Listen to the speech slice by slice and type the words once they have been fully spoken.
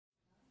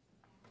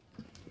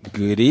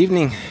Good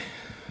evening.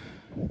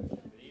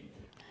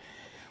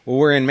 Well,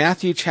 we're in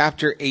Matthew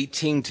chapter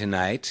 18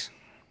 tonight.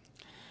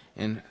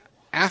 And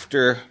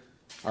after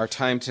our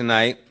time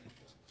tonight,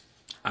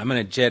 I'm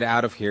going to jet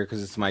out of here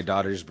because it's my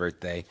daughter's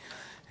birthday.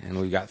 And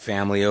we've got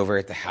family over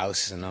at the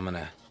house, and I'm going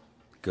to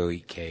go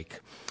eat cake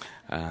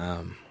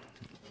and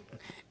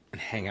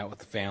hang out with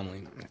the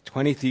family.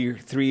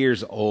 23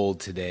 years old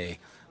today,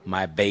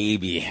 my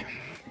baby.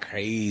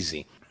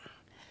 Crazy.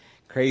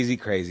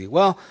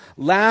 Well,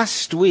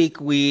 last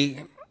week we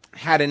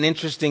had an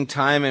interesting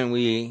time and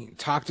we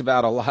talked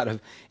about a lot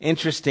of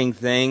interesting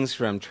things,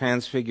 from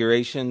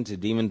transfiguration to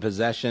demon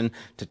possession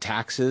to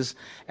taxes.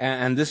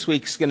 And this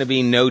week's going to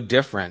be no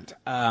different.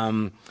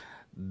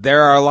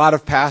 There are a lot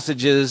of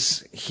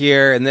passages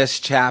here in this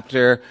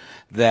chapter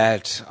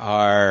that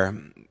are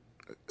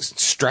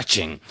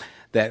stretching,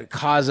 that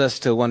cause us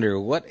to wonder,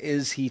 what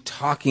is he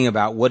talking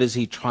about? What is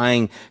he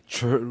trying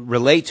to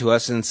relate to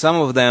us? And some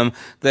of them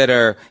that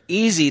are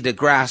easy to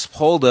grasp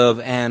hold of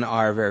and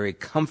are very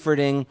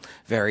comforting,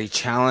 very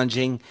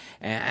challenging,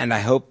 and I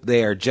hope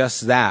they are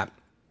just that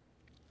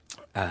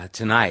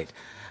tonight.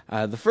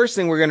 The first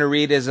thing we're going to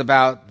read is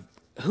about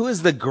who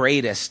is the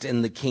greatest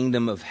in the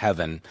kingdom of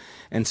heaven.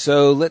 And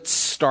so let's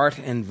start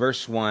in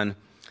verse 1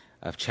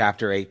 of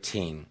chapter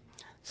 18.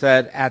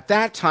 Said, "At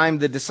that time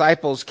the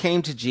disciples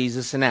came to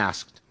Jesus and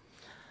asked,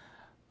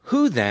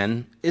 'Who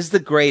then is the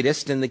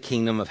greatest in the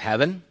kingdom of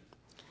heaven?'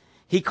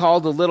 He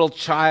called a little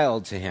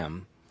child to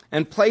him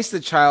and placed the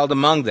child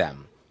among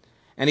them.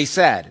 And he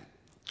said,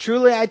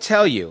 'Truly I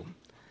tell you,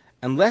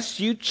 unless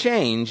you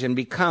change and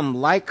become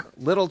like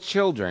little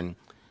children,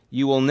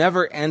 you will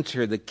never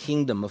enter the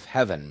kingdom of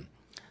heaven.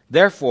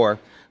 Therefore,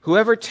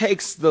 whoever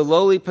takes the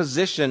lowly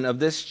position of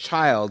this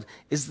child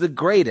is the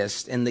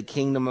greatest in the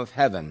kingdom of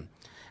heaven.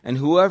 And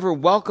whoever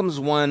welcomes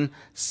one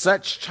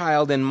such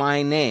child in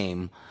my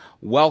name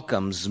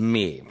welcomes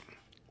me.'"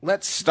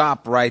 Let's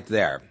stop right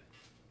there.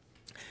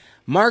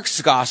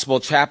 Mark's Gospel,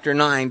 chapter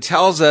 9,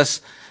 tells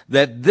us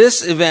that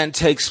this event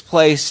takes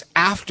place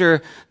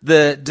after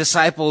the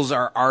disciples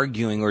are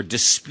arguing or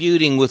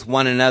disputing with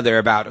one another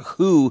about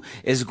who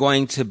is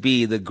going to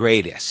be the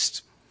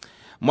greatest.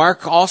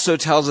 Mark also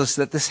tells us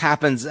that this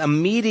happens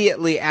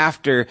immediately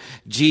after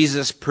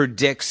Jesus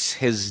predicts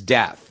his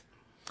death,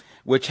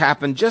 which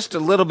happened just a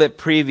little bit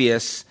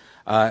previous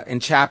in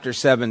chapter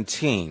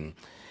 17.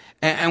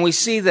 And we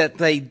see that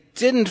they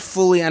didn't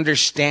fully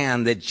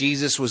understand that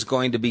Jesus was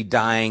going to be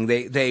dying.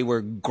 They were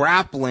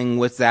grappling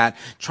with that,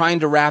 trying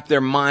to wrap their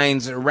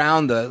minds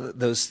around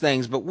those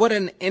things. But what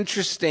an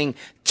interesting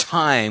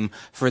time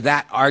for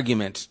that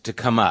argument to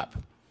come up.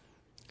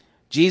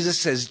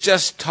 Jesus has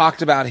just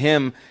talked about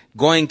him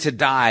going to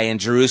die in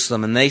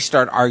Jerusalem, and they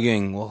start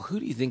arguing, well, who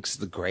do you think's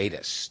the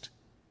greatest?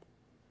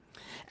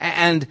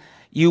 And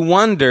you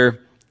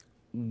wonder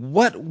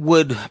what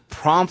would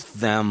prompt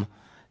them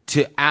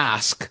to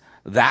ask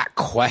that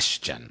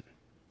question.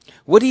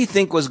 What do you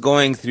think was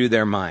going through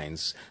their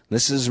minds?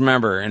 This is,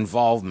 remember,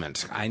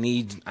 involvement. I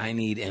need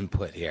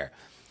input here.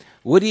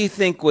 What do you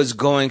think was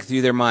going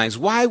through their minds?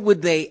 Why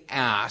would they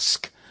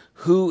ask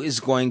who is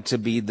going to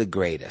be the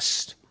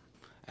greatest?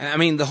 I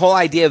mean, the whole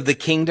idea of the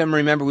kingdom,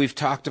 remember we've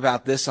talked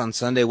about this on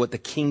Sunday, what the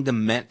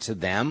kingdom meant to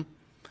them.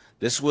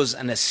 This was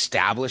an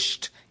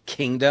established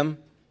kingdom.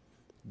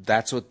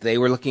 That's what they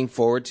were looking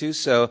forward to.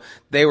 So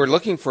they were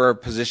looking for a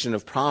position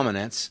of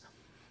prominence.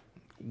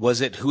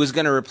 Was it who was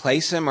going to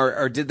replace him,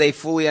 or did they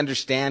fully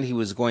understand he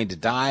was going to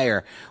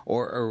die,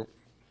 or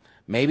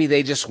maybe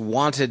they just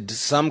wanted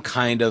some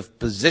kind of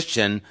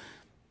position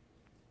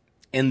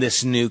in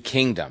this new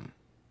kingdom,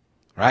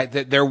 right?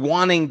 They're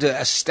wanting to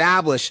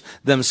establish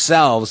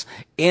themselves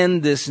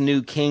in this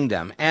new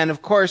kingdom. And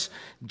of course,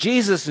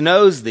 Jesus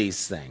knows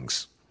these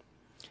things.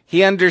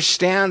 He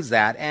understands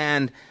that,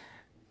 and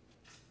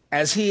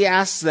as he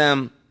asks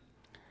them,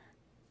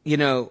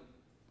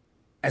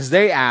 as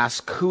they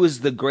ask who is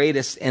the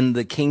greatest in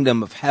the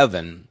kingdom of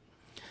heaven,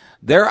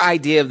 their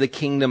idea of the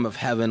kingdom of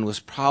heaven was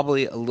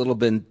probably a little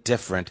bit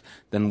different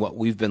than what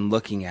we've been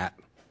looking at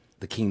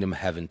the kingdom of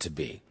heaven to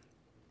be.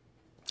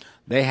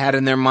 They had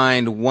in their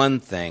mind one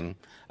thing,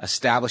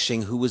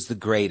 establishing who was the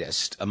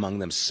greatest among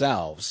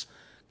themselves,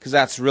 because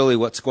that's really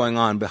what's going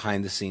on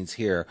behind the scenes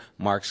here,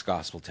 Mark's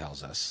Gospel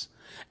tells us.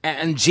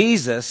 And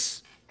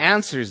Jesus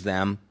answers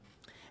them,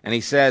 and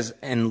he says,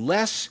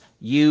 unless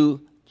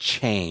you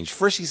change.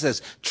 First he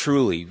says,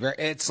 truly.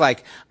 It's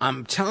like,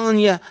 I'm telling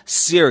you,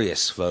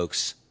 serious,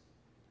 folks.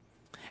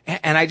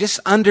 And I just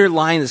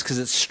underline this because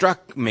it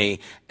struck me.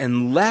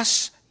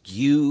 Unless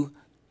you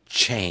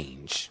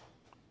change.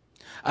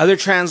 Other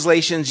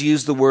translations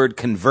use the word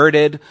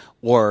converted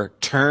or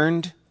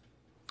turned.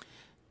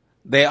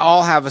 They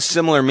all have a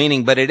similar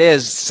meaning, but it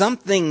is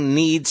something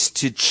needs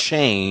to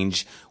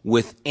change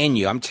within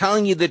you. I'm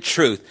telling you the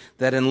truth,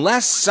 that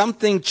unless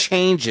something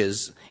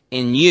changes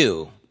in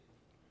you,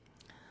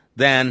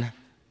 then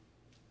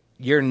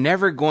you're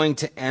never going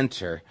to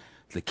enter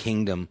the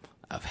kingdom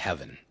of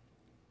heaven.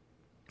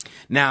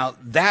 Now,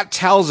 that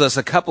tells us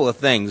a couple of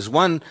things.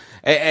 One,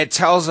 it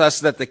tells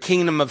us that the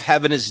kingdom of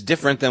heaven is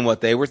different than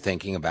what they were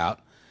thinking about.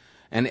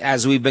 And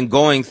as we've been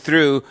going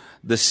through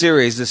the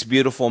series, This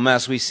Beautiful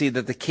Mess, we see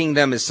that the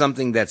kingdom is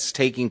something that's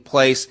taking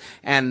place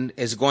and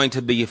is going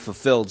to be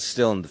fulfilled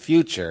still in the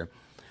future.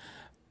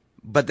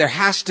 But there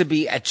has to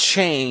be a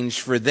change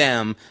for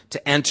them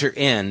to enter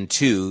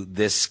into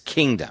this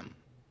kingdom.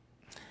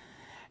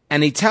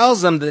 And he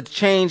tells them that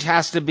change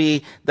has to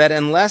be that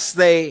unless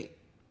they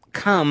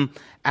come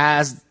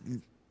as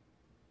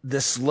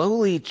this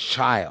lowly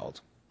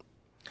child,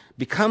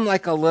 become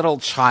like a little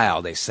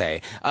child, they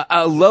say,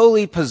 a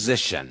lowly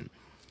position.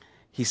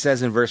 He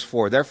says in verse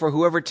 4, therefore,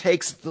 whoever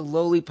takes the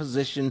lowly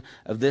position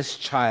of this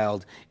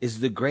child is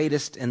the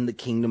greatest in the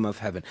kingdom of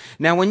heaven.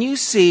 Now, when you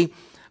see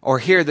or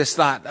hear this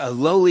thought, a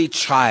lowly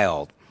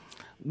child,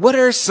 what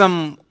are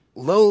some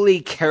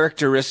lowly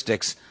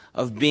characteristics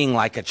of being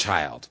like a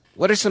child?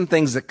 What are some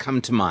things that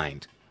come to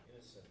mind?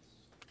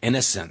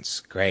 Innocence.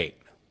 Great.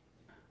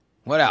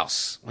 What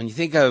else? When you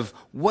think of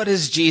what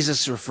is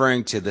Jesus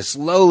referring to, this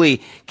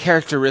lowly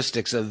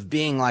characteristics of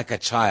being like a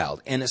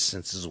child,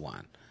 innocence is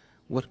one.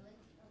 What?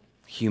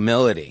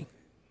 Humility.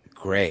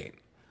 Great.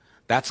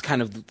 That's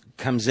kind of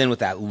comes in with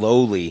that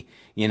lowly,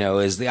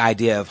 is the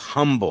idea of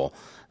humble,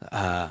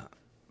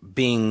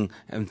 being,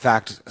 in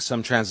fact,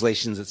 some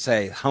translations that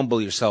say,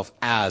 humble yourself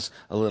as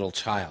a little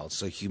child.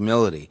 So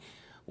humility.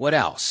 What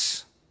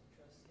else?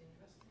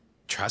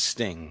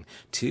 Trusting,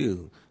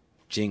 too.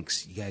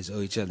 Jinx, you guys owe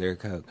each other a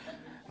Coke.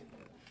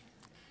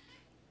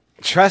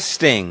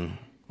 Trusting.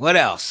 What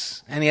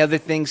else? Any other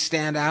things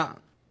stand out?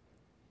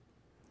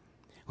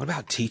 What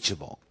about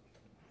teachable?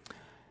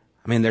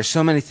 I mean, there's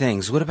so many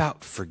things. What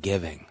about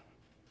forgiving?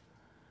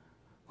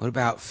 What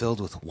about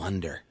filled with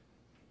wonder?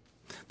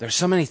 There's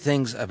so many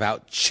things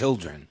about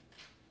children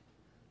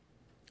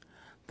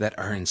that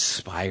are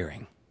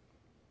inspiring.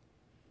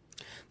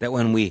 That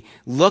when we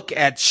look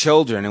at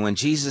children and when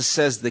Jesus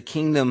says the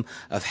kingdom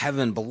of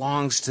heaven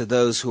belongs to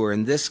those who are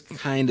in this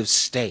kind of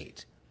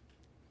state,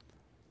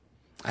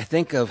 I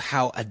think of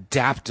how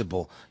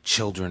adaptable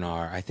children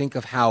are. I think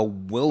of how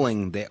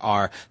willing they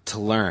are to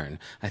learn.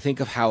 I think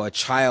of how a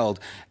child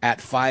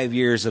at 5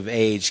 years of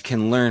age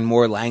can learn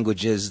more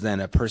languages than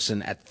a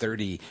person at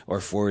 30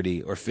 or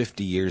 40 or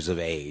 50 years of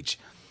age.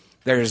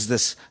 There's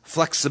this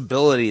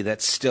flexibility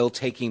that's still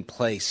taking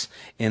place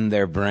in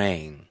their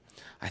brain.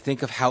 I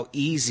think of how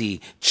easy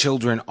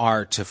children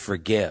are to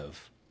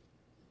forgive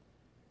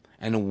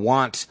and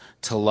want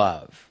to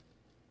love.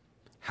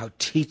 How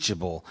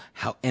teachable,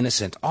 how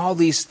innocent, all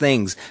these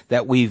things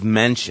that we've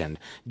mentioned.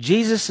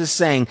 Jesus is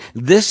saying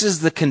this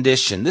is the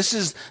condition. This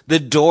is the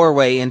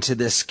doorway into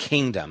this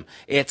kingdom.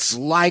 It's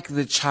like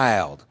the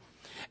child.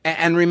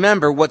 And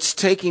remember, what's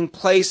taking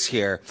place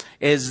here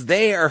is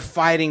they are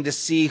fighting to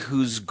see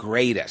who's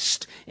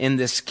greatest in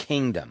this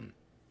kingdom.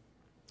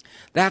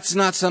 That's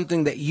not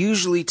something that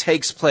usually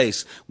takes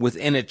place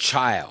within a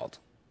child,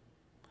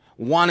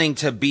 wanting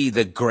to be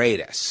the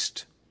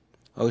greatest.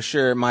 Oh,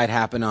 sure, it might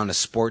happen on a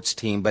sports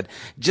team, but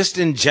just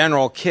in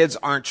general, kids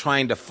aren't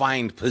trying to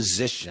find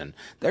position.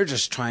 They're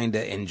just trying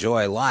to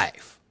enjoy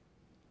life.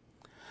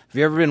 Have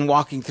you ever been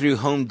walking through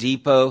Home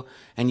Depot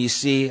and you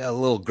see a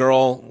little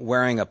girl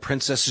wearing a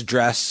princess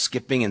dress,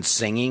 skipping and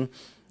singing?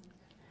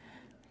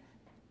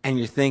 And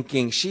you're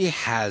thinking, she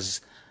has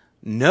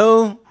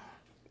no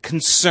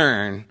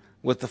concern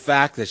with the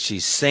fact that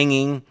she's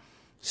singing,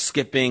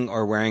 skipping,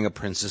 or wearing a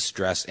princess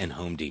dress in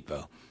Home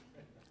Depot.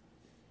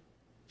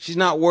 She's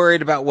not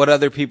worried about what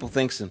other people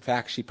think. In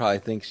fact, she probably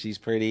thinks she's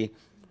pretty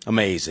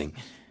amazing.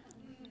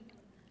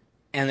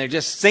 And they're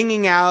just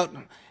singing out,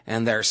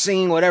 and they're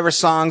singing whatever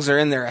songs are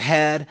in their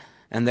head,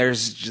 and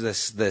there's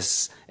just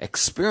this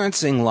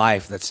experiencing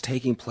life that's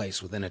taking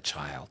place within a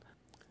child.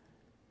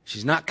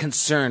 She's not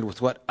concerned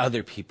with what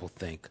other people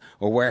think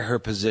or where her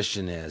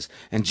position is.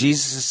 And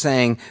Jesus is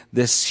saying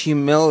this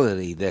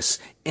humility, this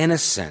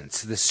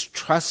innocence, this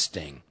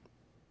trusting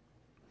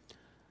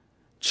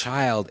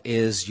child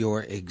is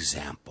your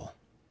example.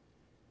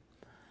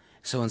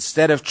 So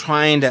instead of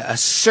trying to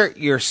assert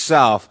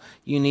yourself,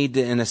 you need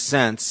to, in a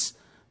sense,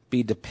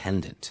 be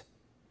dependent.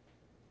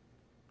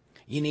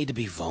 You need to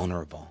be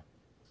vulnerable.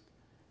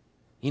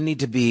 You need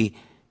to be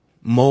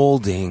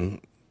moldable.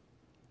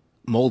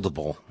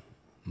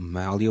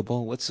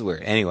 Malleable? What's the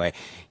word? Anyway,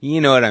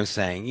 you know what I'm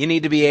saying. You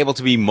need to be able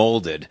to be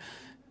molded.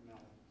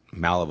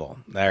 Malleable.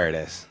 There it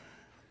is.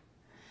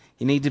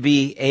 You need to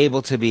be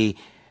able to be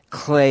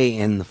clay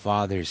in the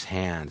Father's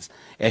hands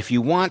if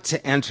you want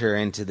to enter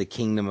into the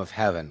kingdom of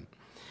heaven.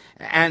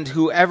 And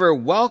whoever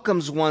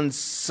welcomes one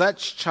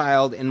such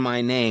child in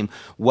my name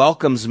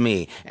welcomes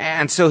me.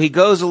 And so he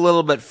goes a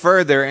little bit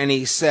further and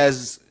he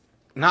says,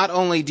 not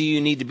only do you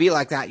need to be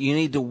like that, you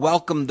need to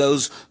welcome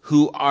those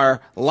who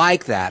are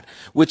like that,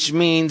 which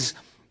means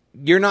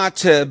you're not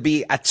to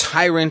be a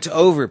tyrant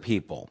over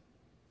people.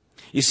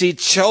 You see,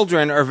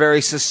 children are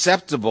very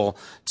susceptible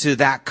to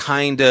that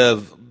kind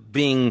of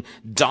being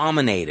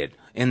dominated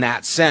in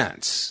that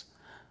sense.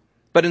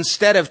 But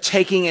instead of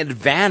taking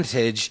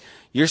advantage,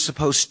 you're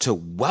supposed to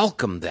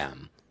welcome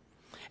them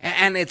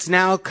And it's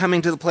now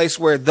coming to the place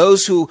where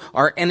those who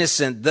are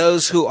innocent,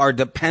 those who are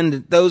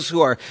dependent, those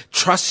who are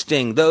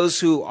trusting,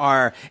 those who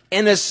are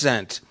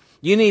innocent,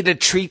 you need to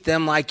treat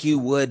them like you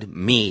would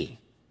me,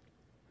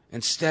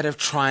 instead of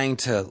trying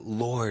to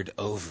lord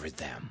over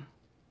them.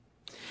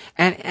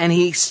 And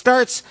he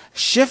starts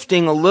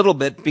shifting a little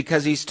bit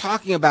because he's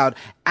talking about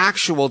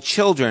actual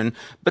children,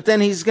 but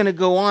then he's going to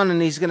go on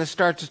and he's going to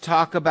start to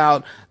talk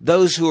about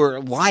those who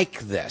are like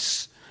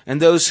this and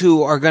those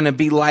who are going to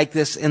be like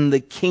this in the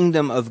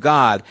kingdom of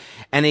God.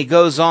 And he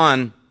goes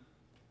on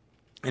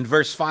in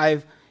verse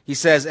 5, he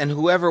says, "And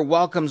whoever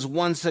welcomes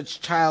one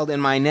such child in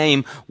my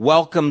name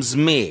welcomes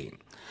me."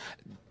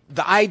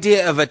 The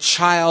idea of a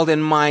child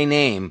in my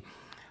name,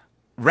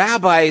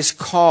 rabbis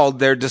called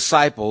their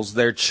disciples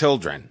their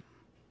children.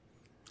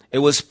 It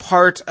was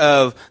part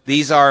of,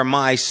 these are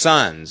my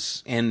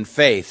sons in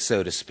faith,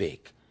 so to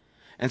speak.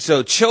 And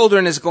so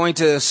children is going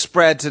to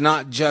spread to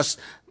not just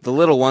the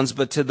little ones,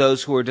 but to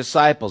those who are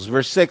disciples.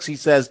 Verse 6, he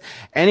says,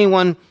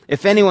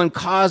 if anyone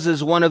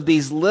causes one of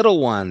these little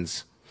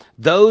ones,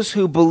 those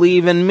who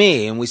believe in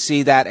me, and we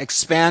see that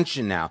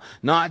expansion now,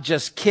 not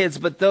just kids,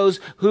 but those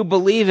who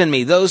believe in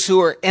me, those who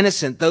are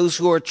innocent, those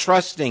who are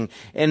trusting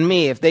in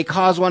me, if they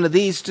cause one of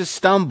these to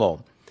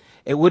stumble,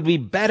 it would be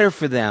better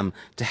for them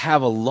to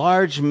have a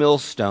large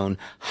millstone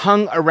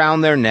hung around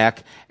their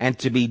neck and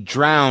to be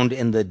drowned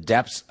in the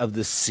depths of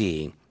the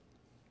sea.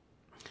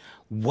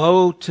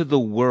 Woe to the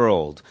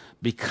world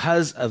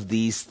because of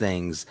these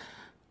things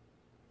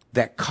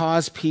that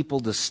cause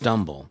people to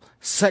stumble.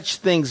 Such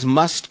things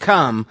must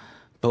come,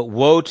 but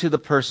woe to the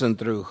person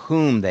through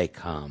whom they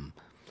come.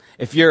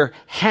 If your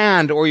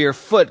hand or your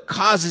foot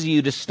causes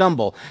you to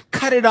stumble,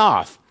 cut it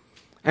off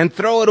and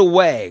throw it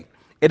away.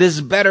 It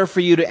is better for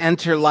you to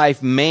enter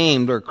life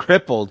maimed or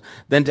crippled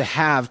than to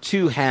have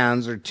 2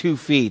 hands or 2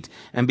 feet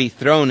and be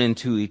thrown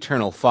into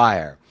eternal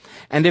fire.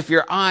 And if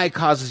your eye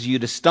causes you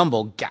to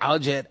stumble,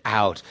 gouge it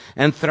out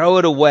and throw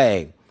it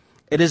away.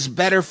 It is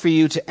better for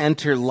you to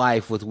enter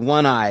life with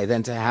 1 eye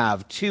than to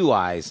have 2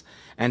 eyes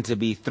and to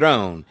be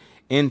thrown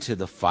into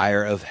the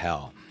fire of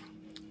hell.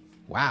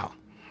 Wow.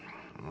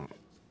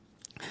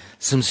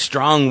 Some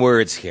strong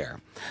words here.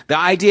 The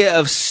idea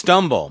of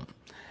stumble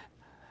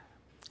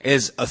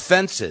is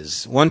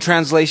offenses. One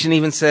translation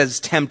even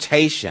says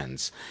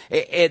temptations.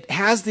 It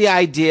has the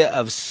idea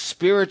of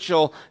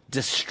spiritual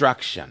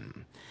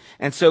destruction.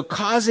 And so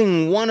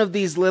causing one of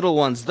these little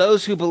ones,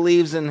 those who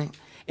believes in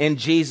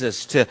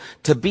Jesus,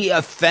 to be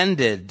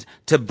offended,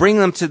 to bring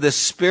them to this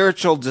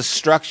spiritual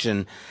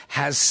destruction,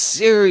 has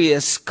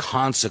serious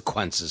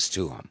consequences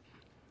to them.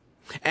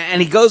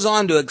 And he goes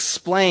on to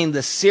explain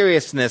the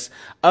seriousness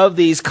of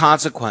these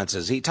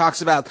consequences. He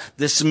talks about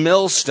this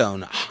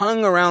millstone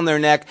hung around their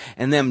neck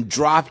and them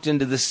dropped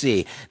into the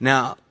sea.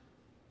 Now,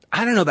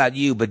 I don't know about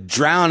you, but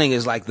drowning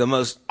is like the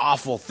most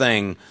awful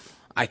thing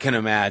I can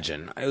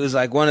imagine. It was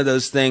like one of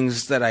those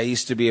things that I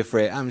used to be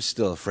afraid. I'm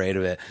still afraid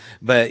of it.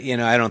 But,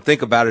 I don't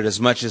think about it as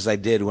much as I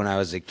did when I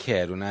was a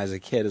kid. When I was a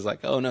kid, it's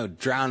like, oh no,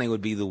 drowning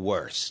would be the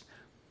worst.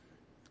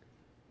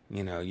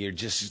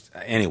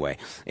 Anyway,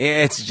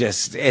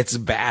 it's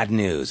bad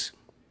news.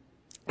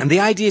 And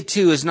the idea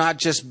too is not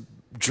just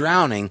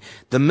drowning.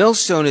 The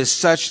millstone is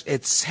such,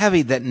 it's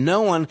heavy that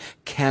no one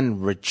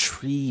can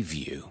retrieve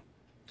you.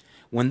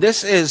 When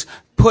this is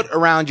put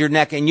around your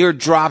neck and you're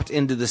dropped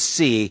into the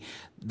sea,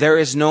 there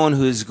is no one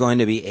who is going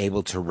to be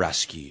able to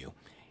rescue you.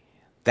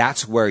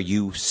 That's where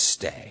you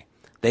stay.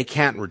 They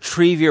can't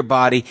retrieve your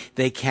body.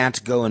 They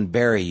can't go and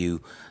bury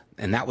you.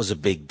 And that was a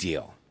big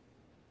deal.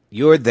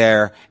 You're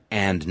there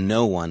and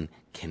no one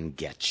can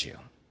get you.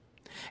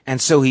 And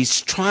so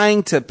he's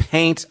trying to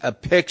paint a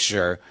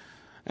picture,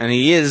 and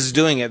he is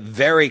doing it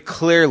very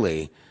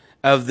clearly,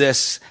 of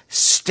this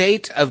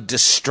state of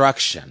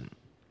destruction.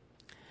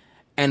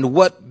 And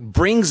what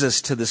brings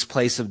us to this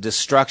place of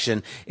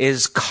destruction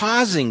is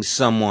causing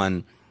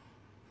someone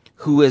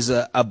who is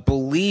a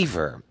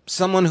believer,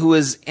 someone who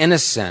is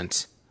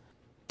innocent,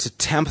 to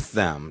tempt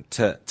them,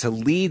 to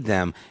lead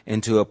them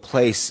into a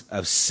place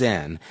of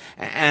sin.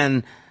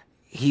 And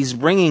he's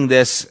bringing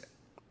this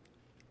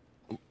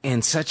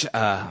in such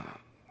a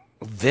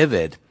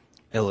vivid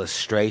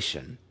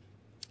illustration,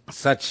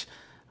 such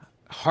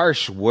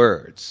harsh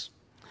words.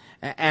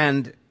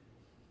 And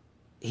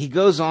he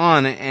goes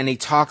on and he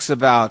talks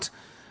about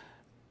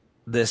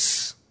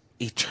this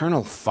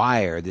eternal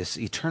fire, this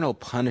eternal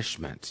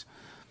punishment.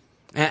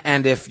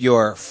 And if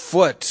your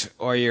foot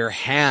or your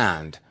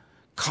hand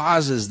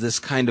causes this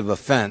kind of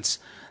offense,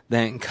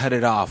 then cut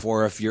it off.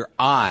 Or if your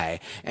eye,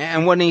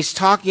 and when he's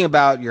talking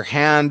about your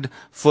hand,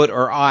 foot,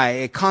 or eye,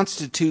 it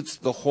constitutes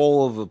the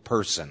whole of a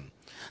person.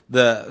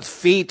 The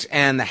feet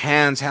and the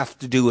hands have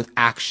to do with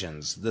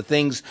actions, the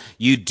things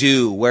you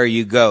do, where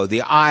you go.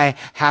 The eye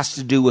has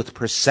to do with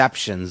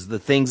perceptions, the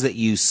things that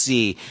you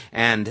see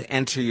and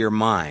enter your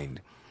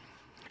mind.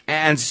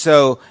 And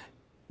so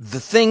the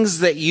things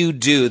that you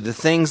do, the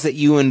things that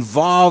you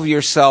involve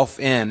yourself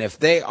in, if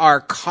they are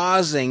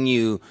causing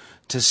you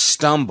to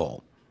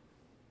stumble,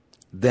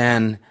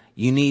 then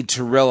you need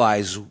to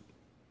realize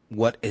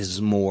what is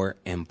more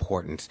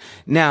important.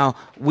 Now,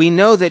 we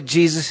know that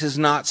Jesus is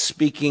not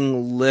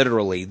speaking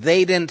literally.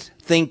 They didn't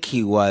think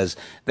he was.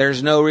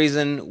 There's no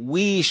reason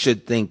we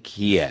should think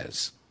he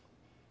is.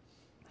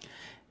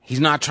 He's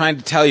not trying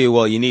to tell you,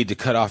 well, you need to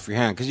cut off your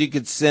hand, because you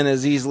could sin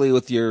as easily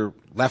with your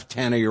left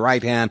hand or your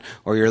right hand,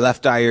 or your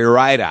left eye or your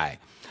right eye.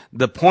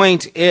 The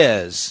point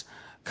is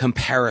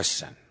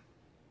comparison.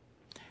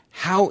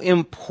 How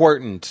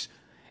important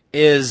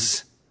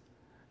is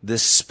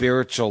this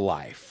spiritual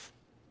life?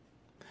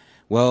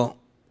 Well,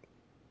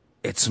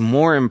 it's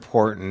more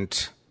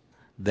important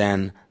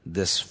than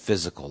this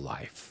physical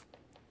life.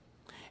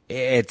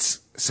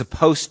 It's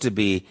supposed to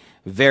be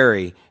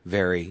very,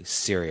 very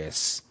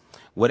serious.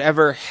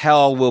 Whatever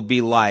hell will be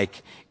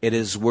like, it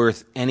is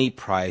worth any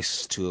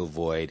price to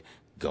avoid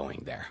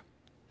going there.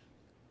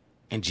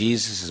 And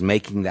Jesus is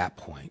making that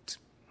point.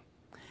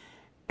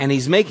 And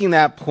he's making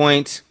that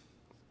point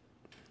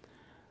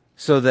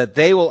so that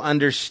they will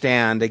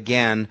understand,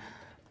 again,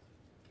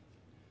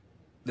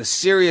 the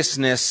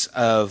seriousness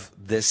of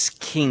this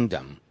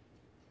kingdom.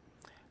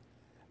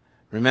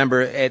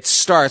 Remember, it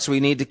starts,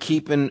 we need to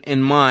keep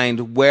in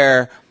mind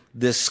where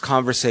this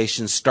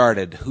conversation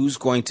started. Who's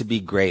going to be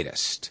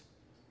greatest?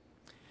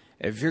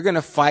 If you're going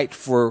to fight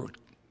for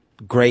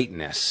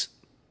greatness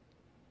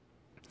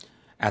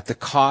at the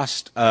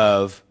cost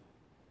of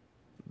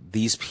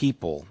these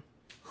people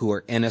who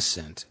are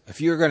innocent,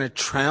 if you're going to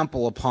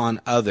trample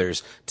upon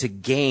others to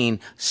gain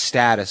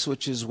status,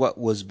 which is what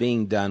was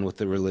being done with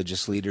the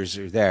religious leaders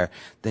who are there,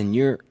 then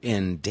you're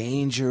in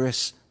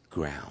dangerous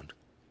ground.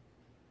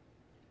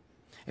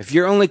 If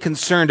you're only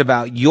concerned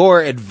about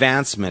your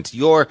advancement,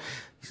 your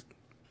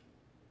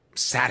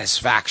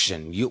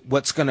satisfaction,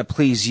 what's going to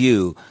please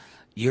you,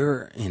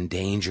 you're in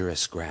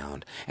dangerous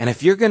ground. And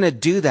if you're going to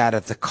do that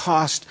at the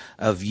cost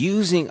of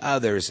using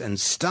others and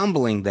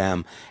stumbling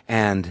them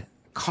and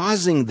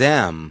causing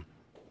them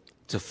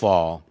to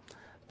fall,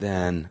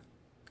 then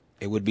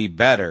it would be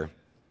better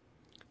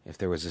if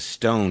there was a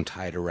stone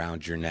tied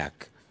around your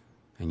neck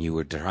and you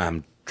were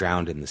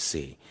drowned in the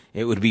sea.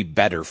 It would be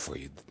better for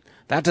you.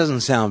 That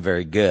doesn't sound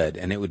very good,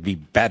 and it would be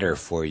better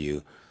for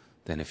you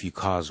than if you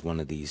caused one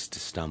of these to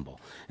stumble.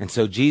 And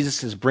so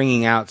Jesus is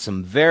bringing out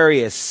some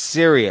very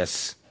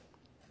serious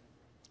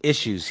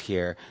issues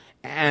here.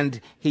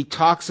 And he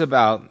talks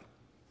about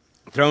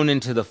thrown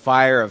into the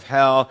fire of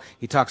hell.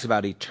 He talks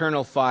about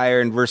eternal fire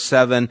in verse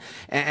 7.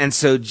 And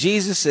so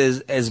Jesus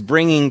is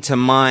bringing to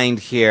mind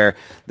here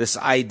this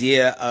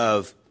idea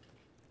of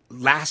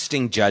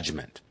lasting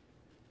judgment.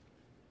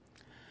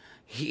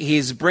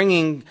 He's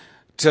bringing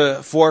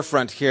to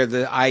forefront here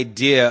the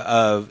idea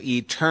of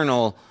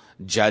eternal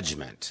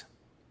judgment.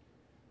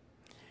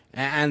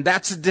 And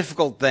that's a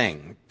difficult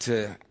thing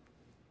to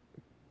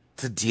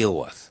deal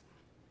with.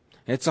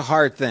 It's a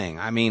hard thing.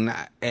 I mean,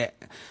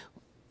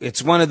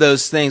 it's one of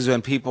those things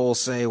when people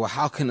say, well,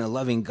 how can a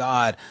loving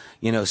God,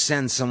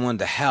 send someone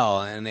to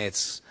hell? And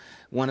it's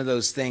one of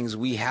those things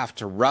we have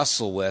to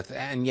wrestle with.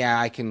 And yeah,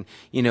 I can,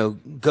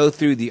 go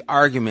through the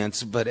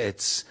arguments, but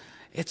it's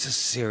a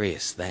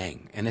serious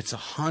thing, and it's a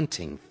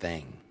haunting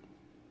thing.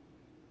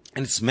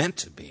 And it's meant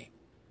to be.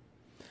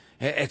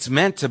 It's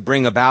meant to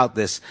bring about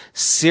this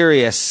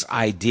serious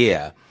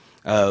idea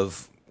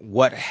of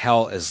what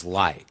hell is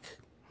like.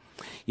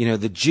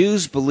 The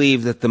Jews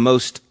believed that the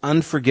most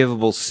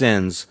unforgivable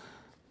sins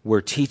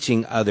were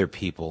teaching other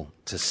people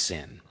to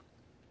sin.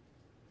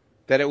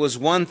 That it was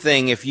one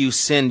thing if you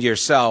sinned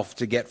yourself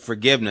to get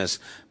forgiveness,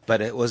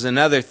 but it was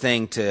another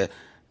thing to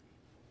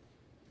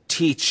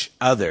teach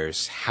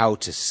others how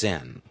to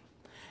sin.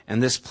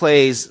 And this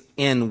plays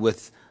in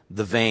with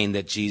the vein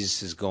that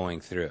Jesus is going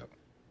through.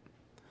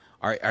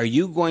 Are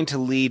you going to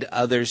lead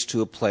others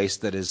to a place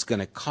that is going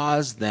to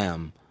cause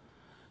them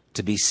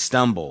to be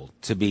stumbled,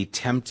 to be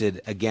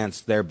tempted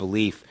against their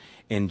belief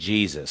in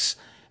Jesus?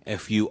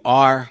 If you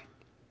are,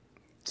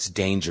 it's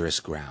dangerous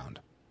ground.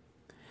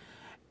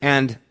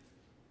 And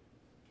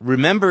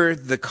remember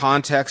the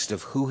context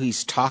of who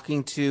he's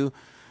talking to,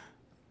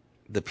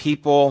 the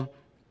people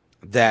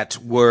that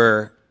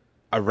were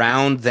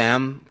around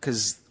them,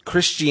 because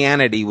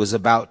Christianity was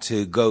about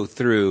to go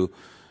through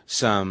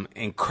some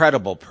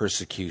incredible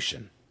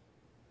persecution.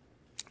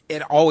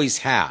 It always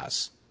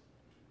has.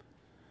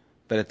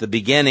 But at the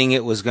beginning,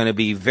 it was going to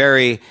be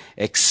very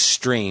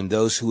extreme.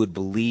 Those who would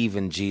believe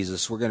in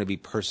Jesus were going to be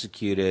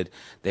persecuted.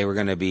 They were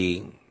going to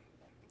be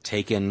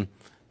taken,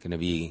 going to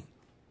be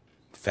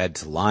fed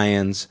to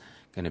lions,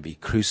 going to be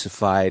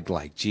crucified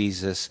like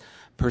Jesus,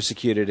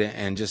 persecuted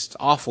in just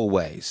awful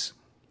ways.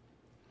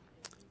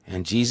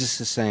 And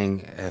Jesus is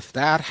saying, if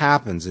that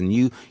happens and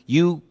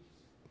you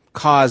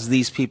cause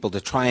these people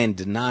to try and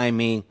deny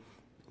me,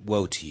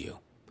 woe to you.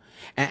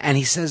 And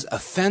he says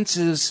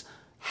offenses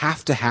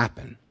have to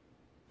happen,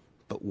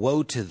 but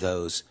woe to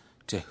those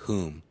to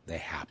whom they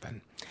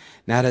happen.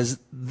 Now, does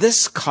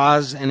this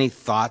cause any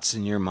thoughts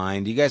in your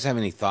mind? Do you guys have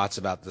any thoughts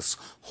about this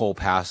whole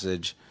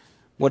passage?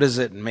 What does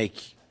it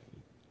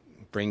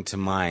bring to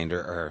mind?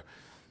 Or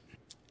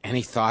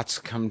any thoughts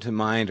come to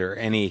mind, or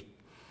any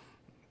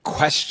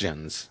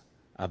questions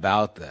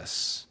about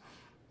this?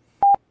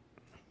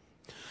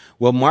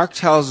 Well, Mark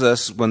tells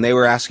us when they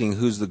were asking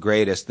who's the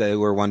greatest, they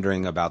were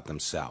wondering about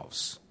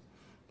themselves.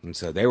 And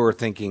so they were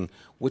thinking,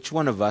 which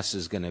one of us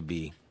is going to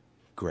be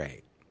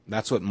great?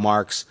 That's what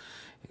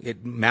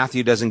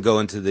Matthew doesn't go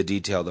into the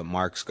detail that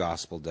Mark's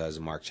gospel does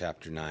in Mark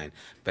chapter 9,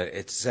 but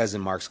it says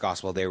in Mark's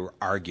gospel they were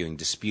arguing,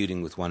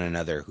 disputing with one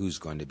another who's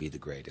going to be the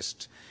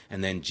greatest.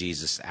 And then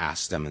Jesus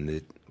asked them, and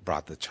they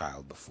brought the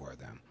child before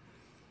them.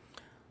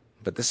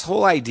 But this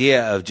whole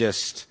idea of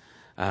just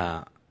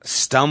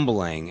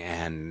stumbling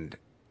and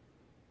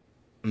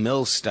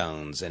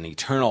millstones and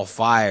eternal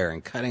fire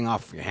and cutting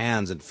off your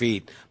hands and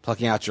feet,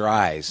 plucking out your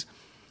eyes,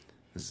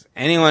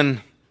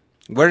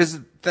 where does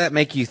that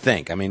make you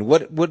think? I mean,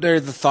 what are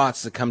the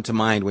thoughts that come to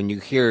mind when you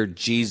hear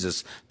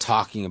Jesus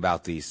talking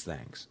about these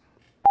things?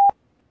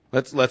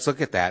 Let's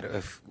look at that.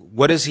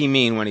 What does he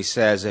mean when he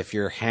says, if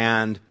your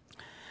hand,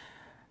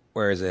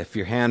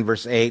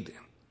 verse 8,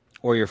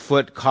 or your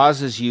foot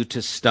causes you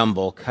to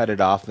stumble, cut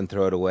it off and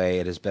throw it away.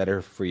 It is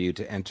better for you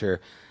to enter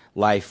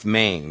life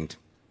maimed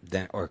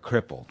or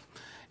crippled.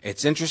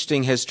 It's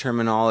interesting, his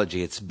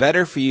terminology. It's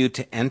better for you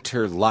to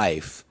enter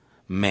life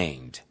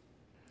maimed.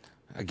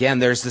 Again,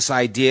 there's this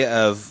idea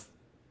of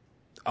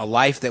a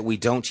life that we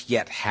don't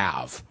yet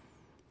have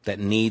that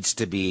needs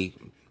to be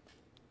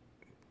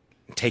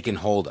taken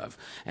hold of.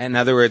 In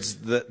other words,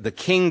 the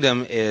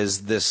kingdom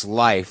is this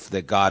life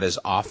that God is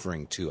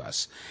offering to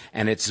us.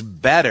 And it's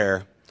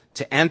better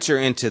to enter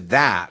into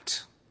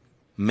that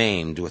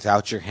maimed,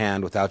 without your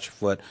hand, without your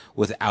foot,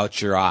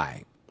 without your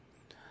eye,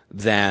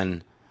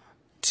 than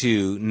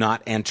to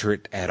not enter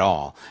it at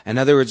all. In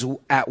other words,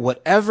 at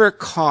whatever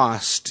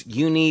cost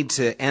you need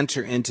to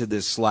enter into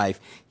this life,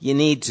 you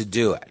need to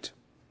do it.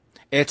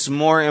 It's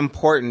more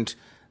important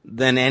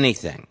than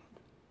anything.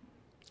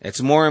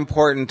 It's more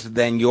important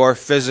than your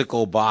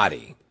physical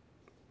body.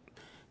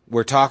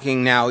 We're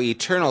talking now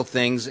eternal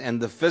things, and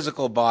the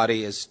physical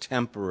body is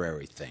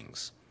temporary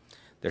things.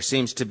 There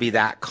seems to be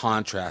that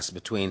contrast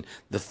between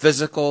the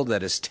physical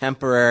that is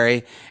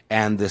temporary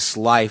and this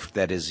life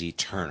that is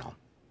eternal.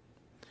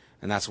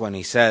 And that's when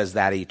he says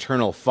that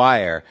eternal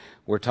fire,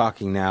 we're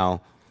talking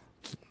now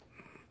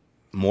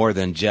more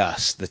than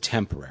just the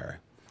temporary.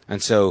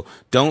 And so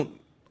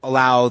don't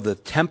allow the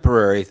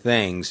temporary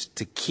things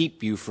to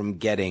keep you from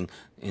getting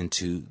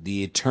into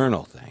the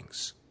eternal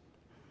things.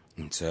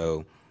 And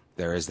so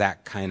there is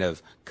that kind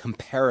of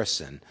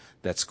comparison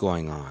that's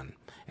going on.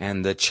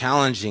 And the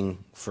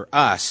challenging for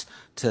us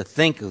to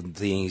think of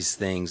these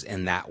things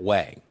in that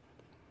way.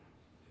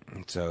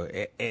 And so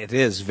it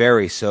is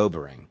very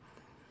sobering.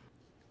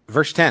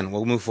 Verse 10,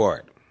 we'll move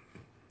forward.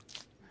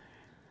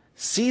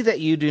 See that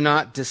you do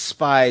not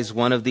despise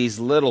one of these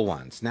little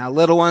ones. Now,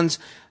 little ones,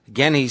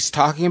 again, he's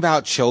talking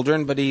about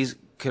children, but he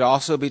could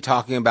also be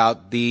talking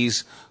about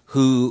these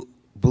who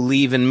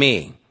believe in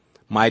me,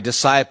 my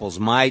disciples,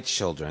 my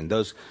children,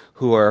 those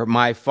who are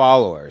my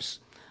followers.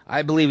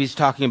 I believe he's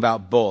talking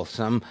about both.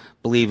 Some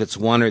believe it's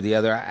one or the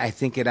other. I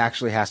think it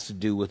actually has to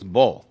do with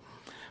both.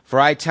 For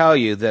I tell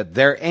you that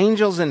their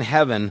angels in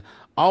heaven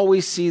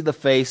always see the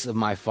face of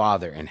my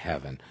Father in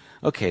heaven.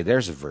 Okay,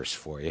 there's a verse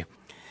for you.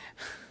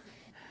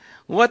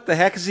 What the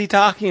heck is he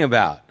talking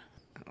about?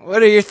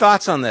 What are your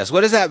thoughts on this?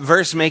 What does that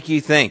verse make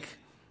you think?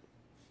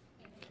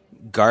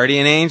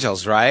 Guardian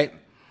angels, right?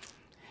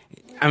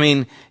 I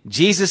mean,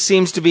 Jesus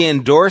seems to be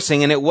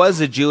endorsing, and it was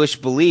a Jewish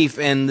belief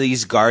in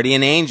these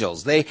guardian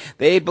angels. They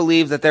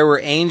believed that there were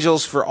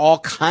angels for all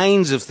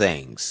kinds of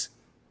things.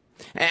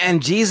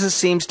 And Jesus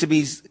seems to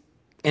be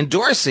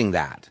endorsing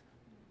that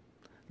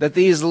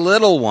these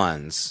little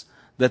ones,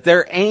 that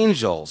they're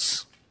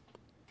angels,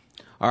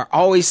 are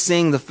always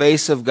seeing the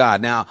face of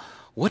God. Now,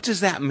 what does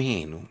that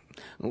mean?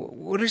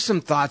 What are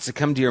some thoughts that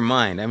come to your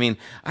mind? I mean,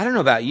 I don't know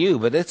about you,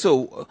 but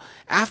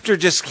after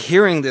just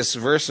hearing this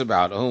verse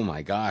about, oh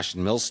my gosh,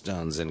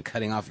 millstones and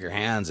cutting off your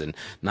hands and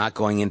not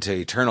going into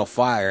eternal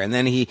fire, and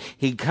then he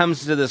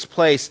comes to this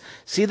place,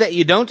 see that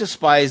you don't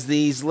despise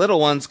these little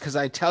ones, because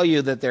I tell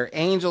you that their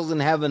angels in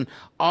heaven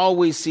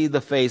always see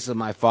the face of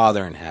my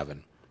Father in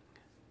heaven.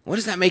 What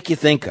does that make you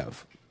think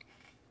of?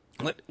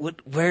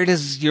 Where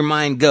does your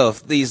mind go?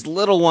 If these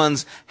little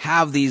ones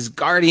have these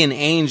guardian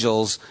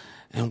angels,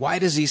 and why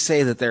does he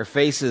say that their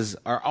faces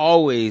are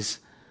always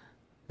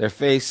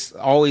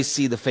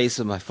see the face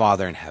of my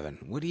Father in heaven?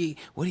 What do you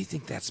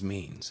think that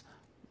means?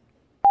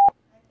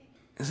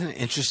 Isn't it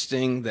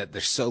interesting that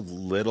there's so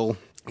little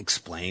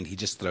explained? He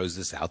just throws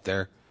this out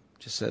there.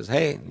 Just says,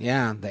 hey,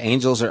 yeah, the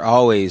angels are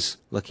always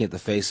looking at the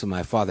face of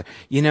my Father.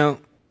 You know,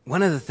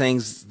 one of the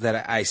things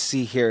that I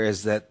see here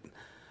is that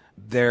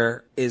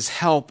there is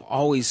help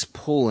always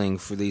pulling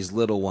for these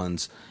little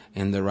ones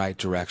in the right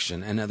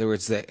direction. In other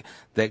words, that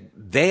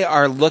they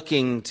are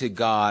looking to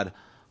God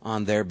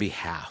on their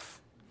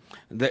behalf.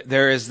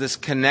 There is this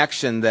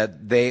connection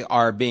that they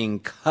are being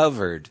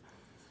covered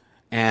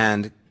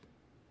and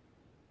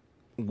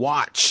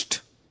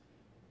watched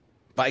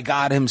by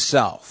God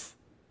himself.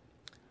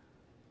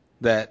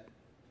 That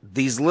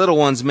these little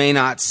ones may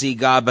not see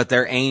God, but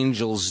their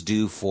angels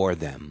do for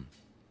them.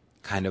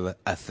 Kind of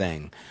a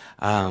thing.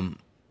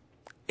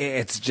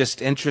 It's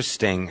just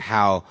interesting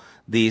how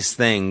these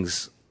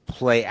things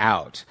play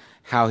out,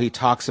 how he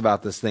talks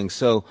about this thing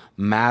so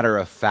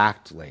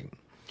matter-of-factly,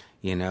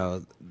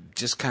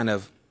 just kind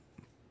of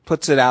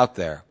puts it out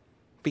there.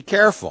 Be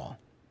careful,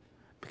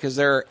 because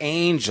there are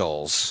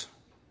angels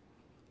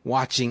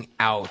watching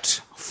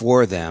out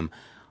for them,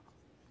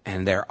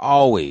 and they're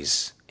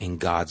always in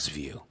God's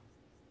view.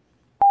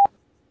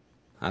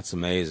 That's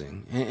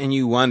amazing. And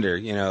you wonder,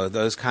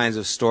 those kinds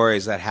of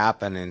stories that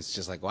happen, and it's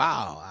just like,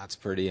 wow, that's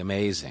pretty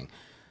amazing.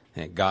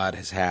 That God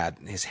has had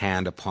his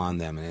hand upon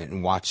them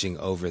and watching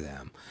over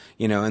them.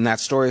 And that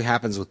story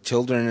happens with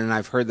children, and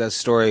I've heard that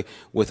story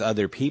with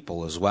other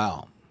people as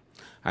well.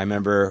 I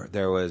remember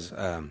there was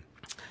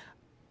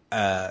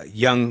a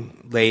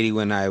young lady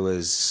when I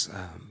was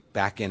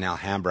back in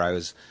Alhambra. I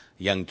was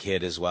a young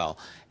kid as well.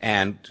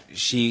 And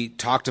she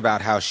talked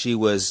about how she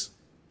was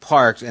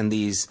parked, and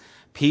these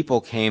people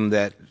came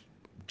that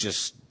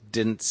just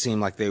didn't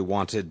seem like they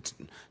wanted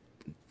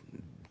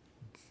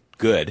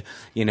good.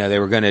 They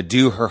were going to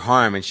do her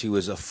harm, and she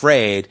was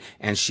afraid,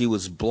 and she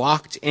was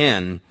blocked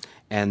in.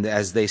 And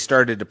as they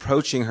started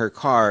approaching her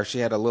car, she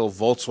had a little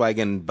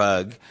Volkswagen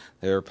Bug.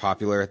 They were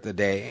popular at the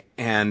day.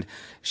 And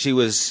she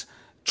was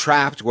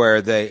trapped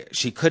where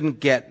she couldn't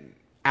get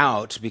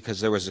out because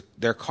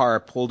their car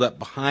pulled up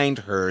behind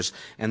hers,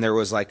 and there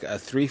was like a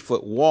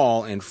 3-foot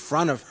wall in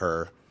front of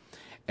her.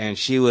 And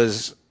she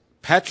was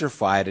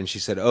petrified, and she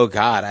said, "Oh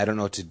God, I don't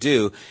know what to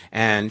do."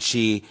 And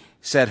she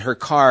said her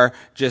car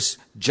just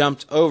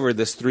jumped over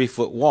this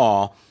 3-foot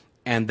wall,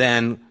 and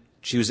then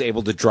she was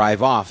able to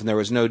drive off, and there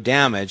was no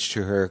damage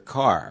to her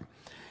car.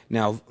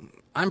 Now,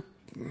 I'm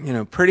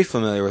pretty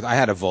familiar with, I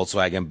had a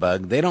Volkswagen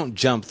Bug. They don't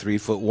jump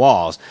 3-foot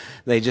walls.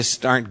 They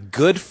just aren't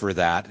good for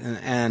that.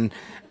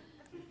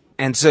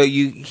 And so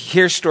you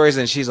hear stories,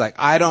 and she's like,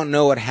 "I don't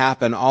know what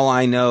happened. All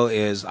I know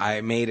is I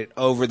made it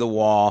over the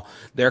wall.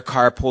 Their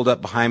car pulled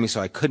up behind me,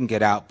 so I couldn't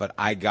get out, but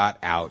I got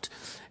out."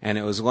 And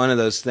it was one of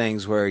those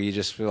things where you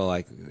just feel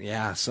like,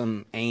 yeah,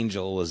 some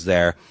angel was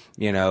there,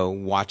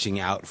 watching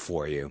out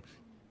for you,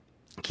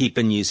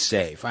 keeping you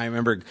safe. I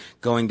remember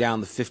going down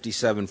the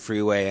 57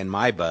 freeway in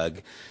my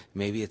Bug.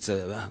 Maybe it's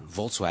a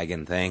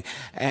Volkswagen thing.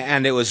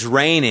 And it was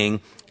raining,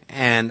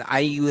 and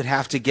I would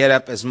have to get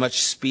up as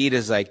much speed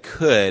as I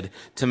could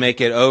to make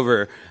it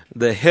over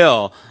the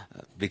hill,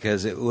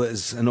 because it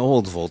was an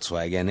old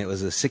Volkswagen. It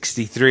was a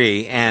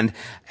 63. And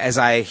as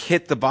I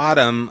hit the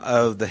bottom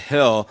of the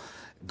hill,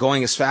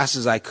 going as fast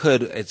as I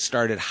could, it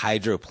started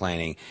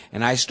hydroplaning,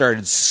 and I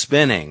started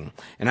spinning.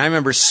 And I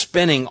remember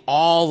spinning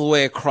all the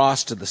way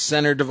across to the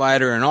center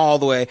divider and all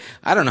the way.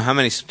 I don't know how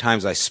many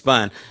times I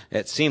spun.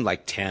 It seemed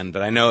like 10,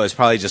 but I know it was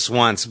probably just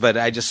once. But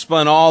I just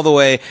spun all the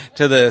way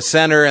to the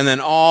center and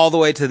then all the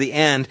way to the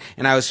end,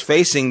 and I was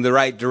facing the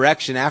right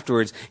direction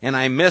afterwards, and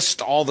I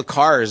missed all the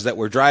cars that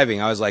were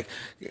driving. I was like,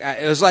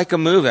 it was like a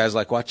movie. I was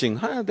like watching,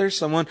 there's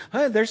someone,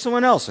 there's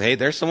someone else. Hey,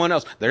 there's someone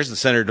else. There's the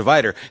center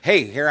divider.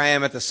 Hey, here I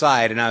am at the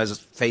side. And I was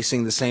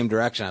facing the same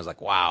direction. I was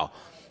like, wow,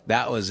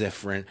 that was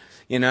different.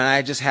 And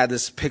I just had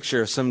this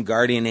picture of some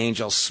guardian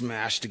angel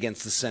smashed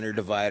against the center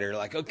divider.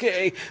 Like,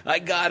 okay, I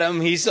got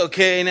him. He's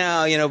okay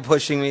now,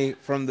 pushing me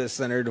from the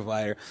center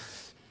divider.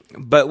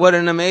 But what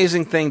an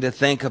amazing thing to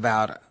think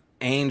about,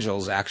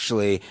 angels,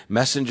 actually,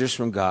 messengers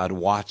from God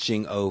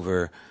watching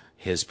over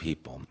his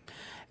people.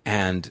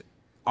 And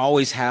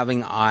always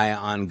having eye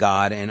on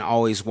God and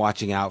always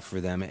watching out for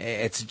them.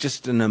 It's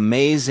just an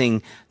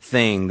amazing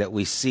thing that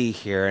we see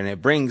here, and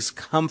it brings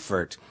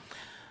comfort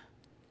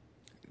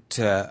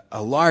to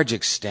a large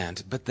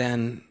extent. But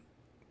then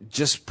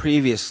just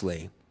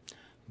previously,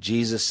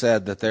 Jesus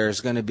said that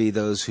there's going to be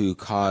those who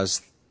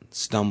cause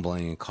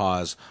stumbling and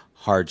cause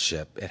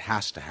hardship. It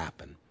has to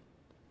happen.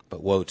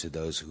 But woe to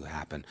those who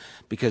happen.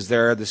 Because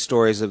there are the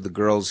stories of the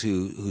girls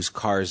whose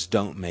cars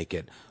don't make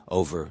it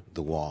over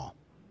the wall.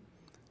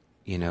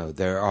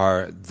 There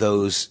are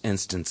those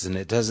instances, and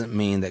it doesn't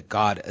mean that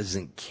God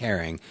isn't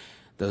caring.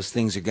 Those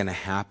things are going to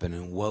happen,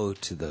 and woe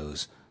to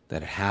those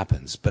that it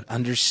happens. But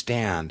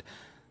understand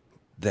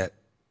that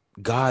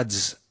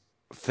God's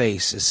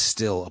face is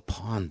still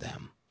upon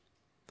them.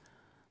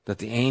 That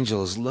the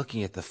angel is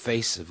looking at the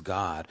face of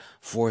God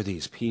for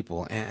these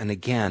people. And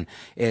again,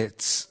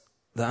 it's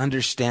the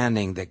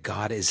understanding that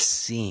God is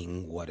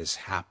seeing what is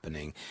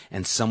happening,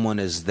 and someone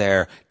is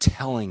there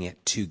telling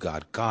it to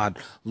God. God,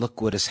 look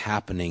what is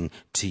happening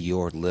to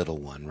your little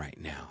one right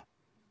now.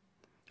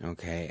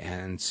 Okay,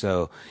 and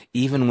so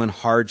even when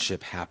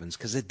hardship happens,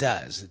 because it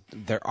does,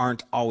 there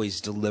aren't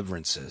always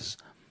deliverances.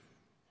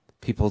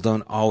 People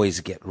don't always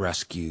get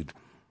rescued.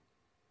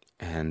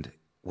 And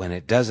when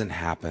it doesn't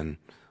happen,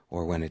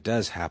 or when it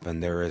does happen,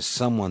 there is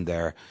someone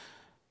there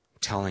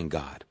telling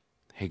God,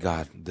 hey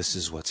God, this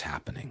is what's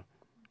happening.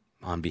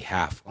 On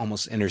behalf,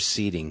 almost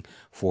interceding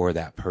for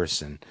that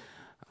person.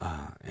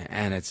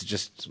 And it's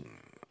just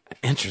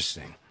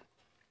interesting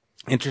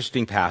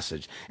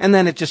passage. And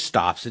then it just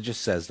stops. It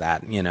just says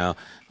that,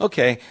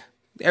 okay,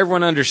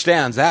 everyone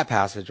understands that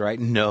passage, right?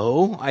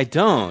 No, I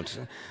don't.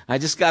 I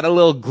just got a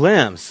little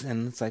glimpse.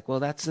 And it's like, well,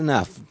 that's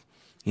enough,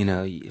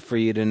 for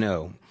you to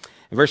know.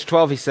 In verse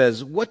 12, he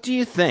says, what do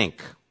you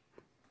think?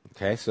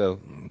 Okay, so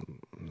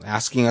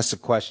asking us a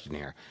question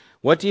here.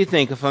 What do you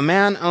think? If a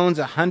man owns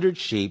 100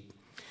 sheep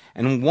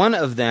and one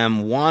of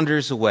them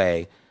wanders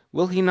away,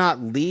 will he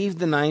not leave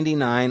the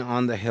 99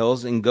 on the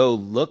hills and go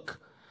look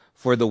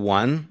for the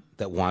one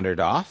that wandered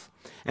off?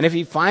 And if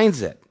he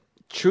finds it,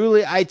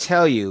 truly I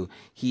tell you,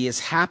 he is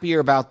happier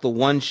about the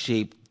one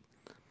sheep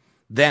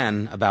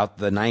than about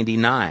the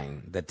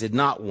 99 that did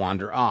not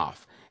wander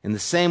off. In the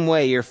same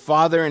way, your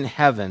Father in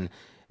heaven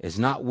is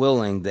not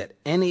willing that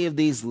any of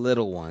these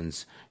little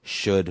ones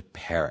should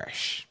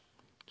perish.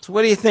 So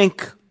what do you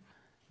think?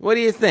 What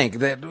do you think?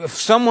 That if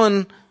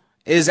someone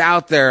is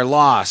out there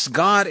lost,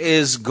 God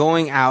is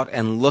going out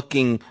and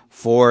looking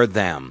for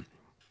them.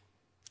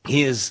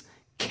 He is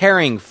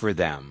caring for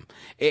them.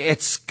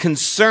 It's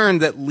concern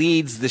that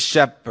leads the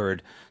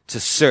shepherd to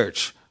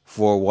search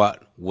for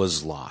what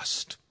was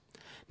lost.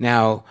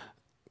 Now,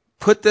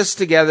 put this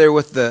together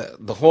with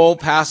the whole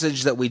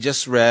passage that we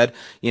just read,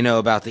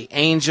 about the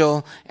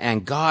angel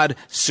and God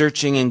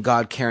searching and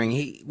God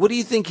caring. What do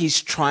you think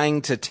he's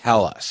trying to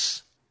tell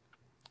us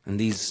in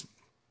these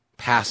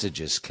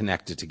passages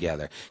connected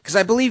together? Because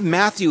I believe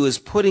Matthew is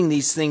putting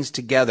these things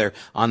together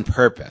on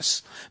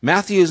purpose.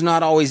 Matthew is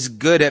not always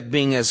good at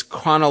being as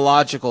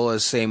chronological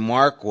as, say,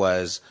 Mark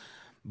was,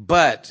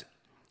 but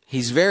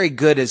he's very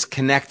good at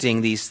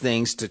connecting these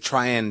things to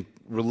try and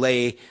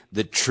relay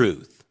the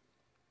truth.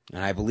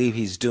 And I believe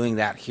he's doing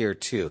that here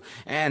too.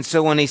 And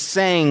so when he's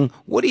saying,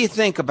 what do you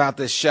think about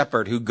this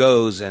shepherd who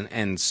goes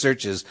and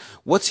searches?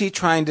 What's he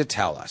trying to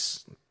tell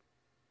us?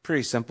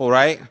 Pretty simple,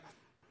 right?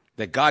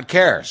 That God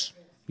cares.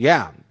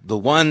 Yeah, the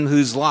one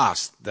who's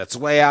lost, that's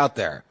way out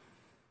there.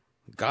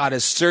 God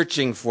is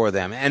searching for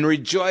them and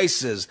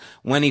rejoices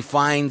when he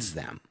finds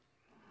them.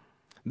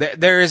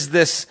 There is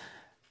this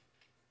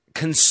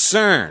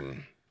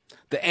concern.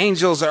 The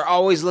angels are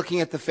always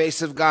looking at the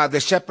face of God. The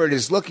shepherd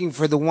is looking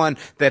for the one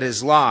that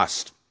is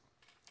lost.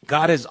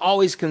 God is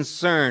always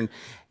concerned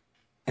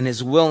and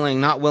is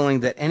not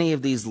willing that any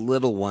of these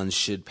little ones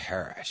should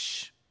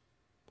perish.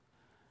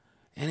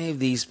 Any of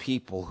these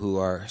people who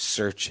are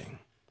searching,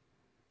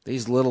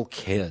 these little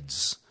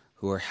kids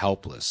who are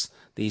helpless,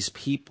 these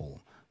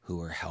people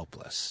who are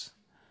helpless.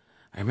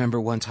 I remember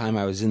one time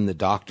I was in the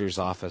doctor's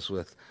office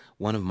with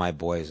one of my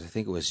boys. I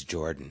think it was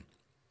Jordan.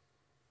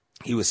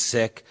 He was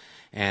sick.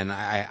 And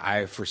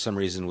I, for some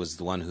reason, was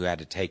the one who had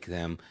to take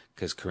them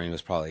because Corinne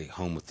was probably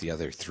home with the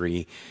other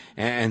three.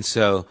 And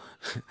so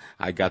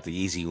I got the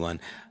easy one.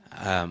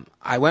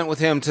 I went with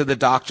him to the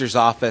doctor's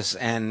office,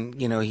 and,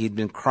 he'd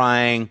been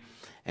crying,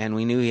 and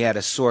we knew he had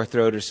a sore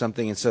throat or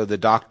something. And so the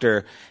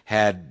doctor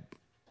had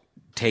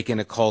taken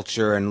a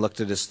culture and looked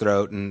at his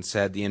throat and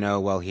said, he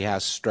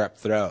has strep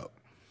throat.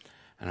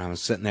 And I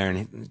was sitting there,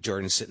 and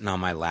Jordan's sitting on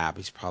my lap.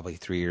 He's probably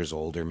 3 years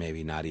older,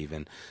 maybe not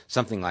even,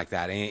 something like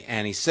that.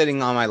 And he's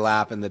sitting on my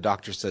lap, and the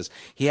doctor says,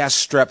 he has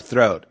strep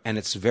throat, and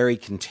it's very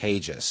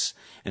contagious.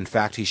 In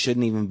fact, he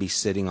shouldn't even be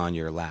sitting on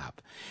your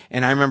lap.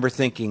 And I remember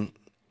thinking,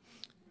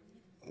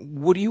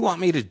 what do you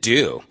want me to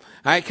do?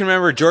 I can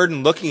remember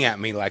Jordan looking at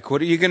me like,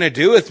 what are you going to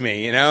do with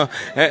me,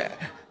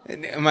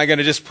 Am I going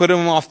to just put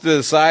him off to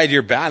the side?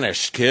 You're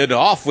banished, kid.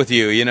 Off with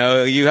you.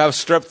 You have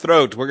strep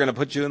throat. We're going to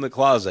put you in the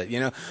closet.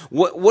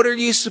 What are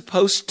you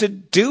supposed to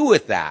do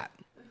with that?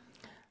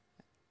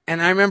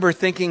 And I remember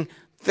thinking,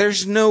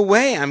 there's no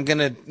way I'm going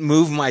to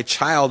move my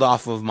child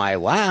off of my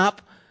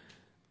lap.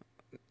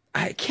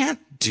 I can't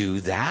do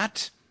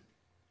that.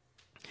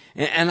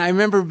 And I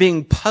remember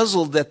being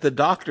puzzled at the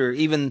doctor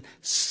even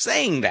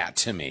saying that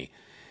to me.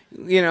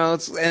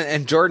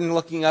 And Jordan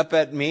looking up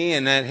at me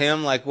and at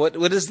him like, what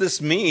does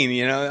this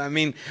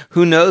mean?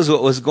 Who knows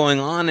what was going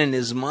on in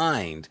his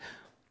mind?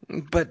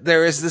 But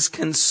there is this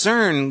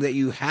concern that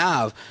you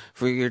have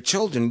for your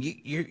children.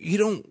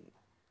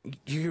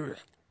 Your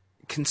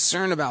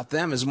concern about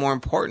them is more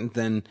important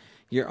than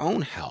your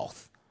own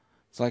health.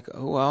 It's like,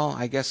 oh, well,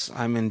 I guess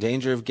I'm in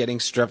danger of getting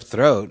strep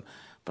throat,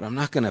 but I'm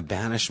not going to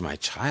banish my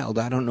child.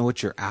 I don't know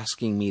what you're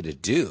asking me to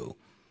do.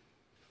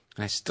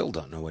 And I still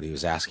don't know what he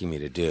was asking me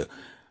to do.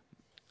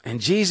 And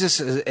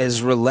Jesus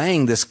is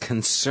relaying this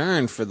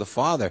concern for the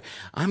Father.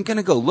 I'm going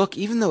to go look,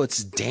 even though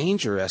it's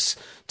dangerous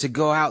to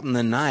go out in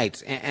the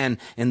night and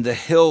in the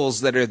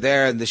hills that are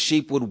there, and the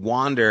sheep would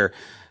wander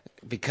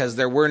because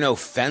there were no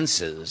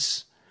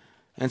fences.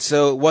 And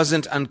so it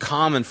wasn't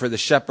uncommon for the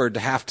shepherd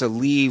to have to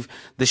leave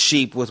the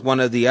sheep with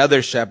one of the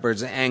other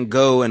shepherds and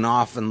go and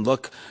off and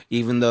look,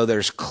 even though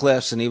there's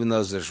cliffs and even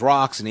though there's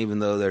rocks and even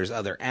though there's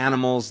other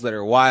animals that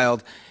are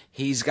wild.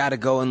 He's got to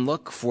go and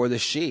look for the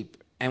sheep.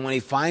 And when he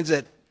finds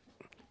it,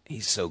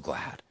 he's so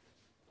glad.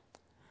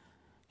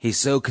 He's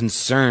so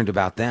concerned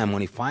about them.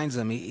 When he finds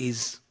them,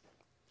 he's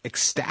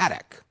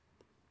ecstatic.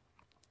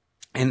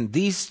 And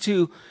these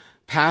two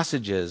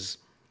passages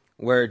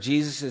where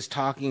Jesus is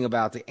talking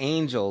about the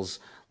angels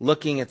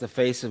looking at the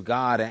face of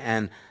God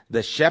and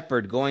the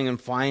shepherd going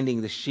and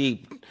finding the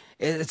sheep,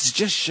 it's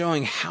just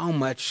showing how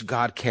much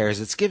God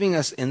cares. It's giving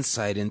us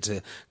insight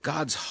into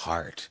God's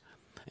heart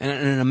in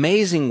an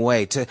amazing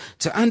way to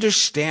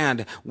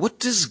understand, what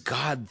does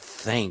God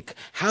think?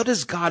 How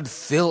does God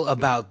feel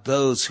about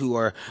those who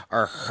are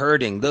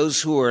hurting,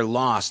 those who are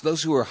lost,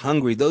 those who are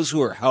hungry, those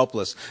who are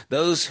helpless,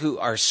 those who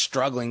are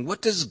struggling?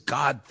 What does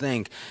God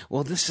think?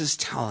 Well, this is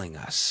telling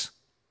us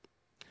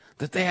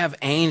that they have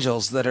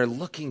angels that are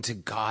looking to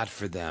God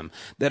for them,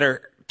 that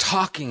are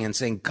talking and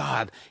saying,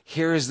 God,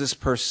 here is this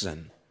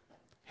person.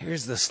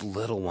 Here's this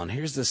little one.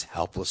 Here's this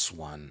helpless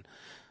one.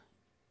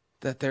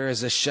 That there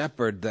is a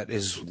shepherd that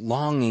is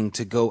longing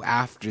to go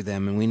after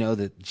them. And we know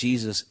that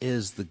Jesus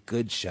is the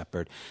good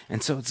shepherd.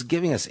 And so it's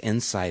giving us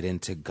insight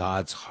into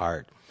God's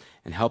heart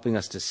and helping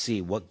us to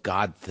see what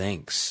God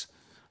thinks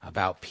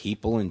about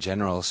people in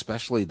general,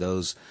 especially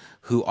those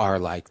who are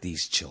like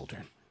these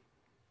children,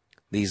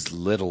 these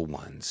little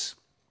ones,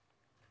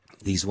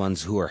 these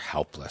ones who are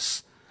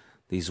helpless,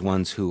 these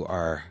ones who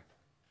are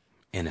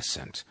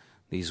innocent,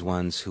 these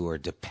ones who are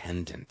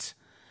dependent.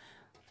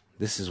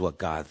 This is what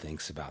God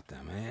thinks about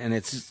them. And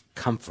it's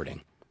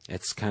comforting.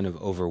 It's kind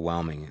of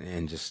overwhelming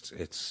and just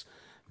its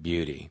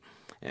beauty.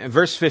 And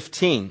verse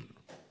 15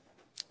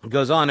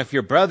 goes on, if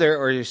your brother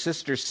or your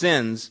sister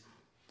sins,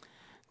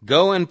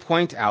 go and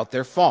point out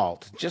their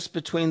fault just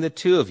between the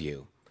two of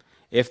you.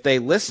 If they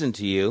listen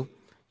to you,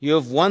 you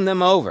have won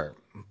them over.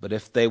 But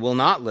if they will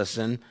not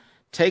listen,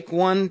 take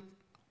one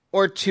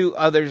or two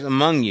others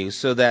among you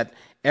so that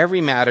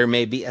every matter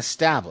may be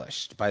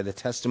established by the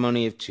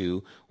testimony of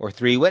 2 or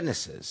 3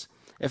 witnesses.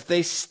 If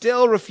they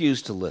still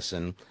refuse to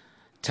listen,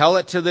 tell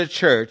it to the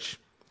church,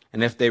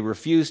 and if they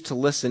refuse to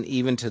listen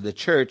even to the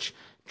church,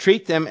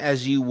 treat them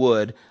as you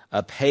would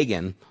a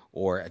pagan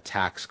or a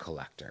tax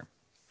collector.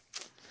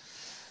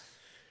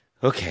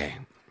 Okay.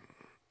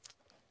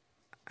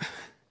 A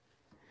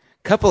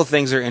couple of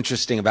things are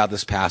interesting about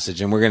this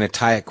passage, and we're going to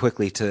tie it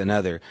quickly to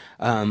another.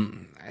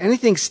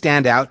 Anything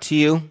stand out to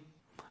you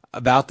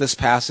about this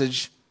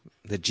passage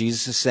that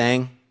Jesus is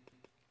saying?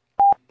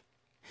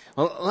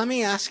 Well, let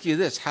me ask you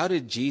this. How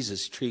did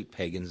Jesus treat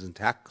pagans and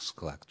tax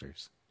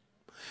collectors?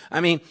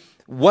 I mean,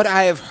 what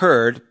I have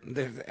heard,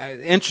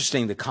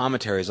 interesting, the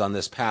commentaries on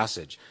this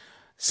passage.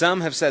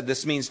 Some have said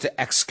this means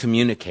to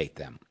excommunicate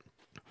them,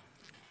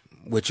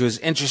 which was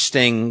an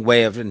interesting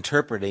way of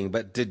interpreting.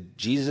 But did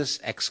Jesus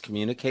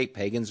excommunicate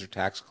pagans or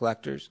tax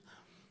collectors?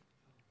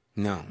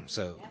 No.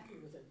 So, Matthew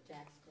was a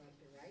tax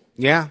collector, right?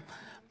 Yeah.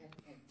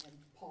 And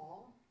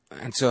Paul?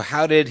 And so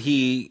how did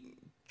he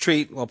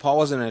treat, well, Paul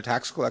wasn't a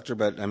tax collector,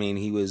 but I mean,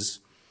 he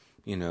was,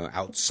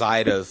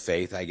 outside of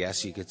faith, I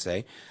guess you could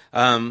say.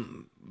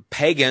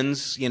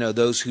 Pagans,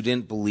 those who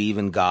didn't believe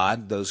in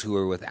God, those who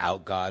were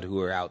without God, who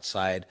were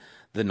outside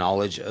the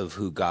knowledge of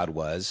who God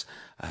was.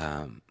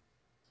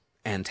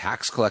 And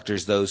tax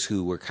collectors, those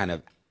who were kind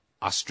of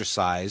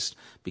ostracized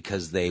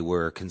because they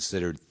were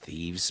considered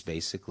thieves,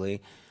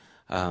 basically.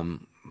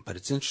 But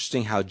it's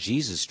interesting how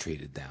Jesus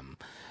treated them.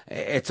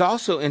 It's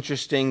also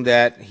interesting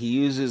that he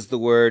uses the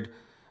word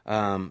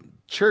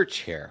church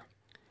here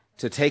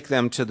to take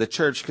them to the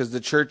church, because the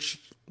church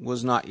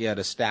was not yet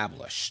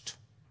established,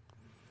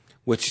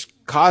 which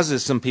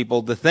causes some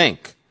people to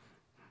think,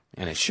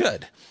 and it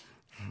should.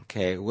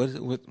 Okay,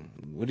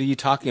 what are you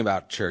talking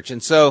about, church?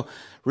 And so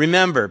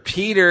remember,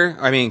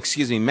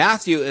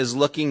 Matthew is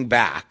looking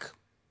back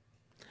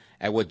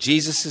at what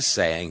Jesus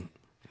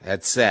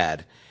had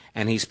said,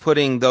 and he's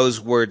putting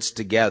those words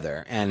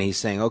together, and he's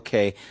saying,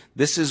 okay,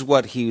 this is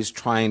what he was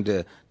trying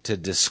to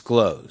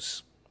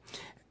disclose.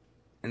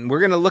 And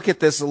we're going to look at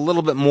this a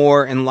little bit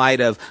more in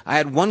light of, I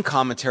had one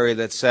commentary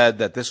that said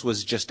that this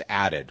was just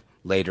added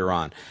later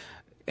on,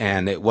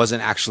 and it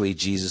wasn't actually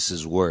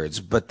Jesus' words,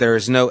 but there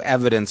is no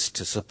evidence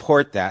to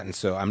support that, and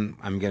so I'm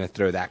going to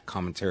throw that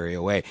commentary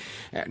away.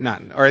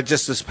 Or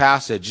just this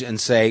passage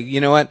and say,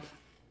 you know what?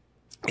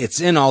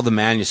 It's in all the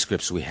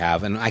manuscripts we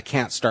have, and I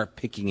can't start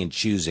picking and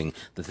choosing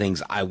the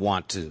things I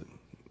want to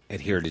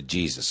adhere to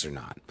Jesus or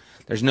not.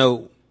 There's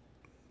no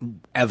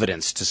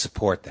evidence to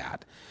support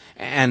that.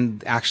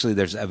 And actually,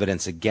 there's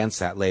evidence against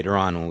that later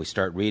on when we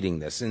start reading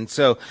this. And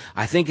so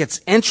I think it's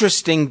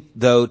interesting,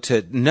 though,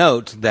 to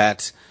note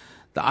that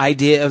the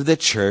idea of the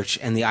church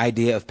and the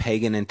idea of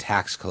pagan and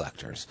tax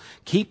collectors,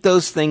 keep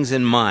those things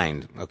in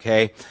mind,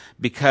 okay?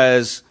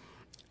 Because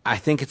I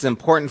think it's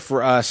important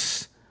for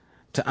us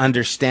to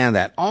understand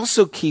that.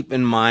 Also keep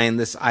in mind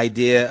this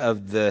idea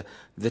of the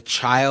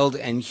child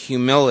and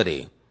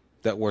humility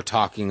that we're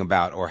talking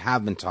about or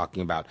have been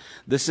talking about.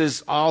 This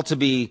is all to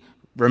be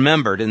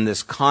remembered in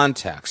this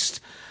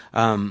context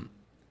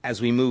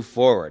as we move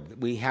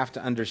forward. We have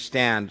to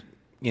understand,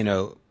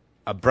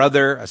 a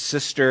brother, a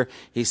sister,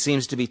 he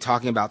seems to be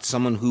talking about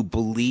someone who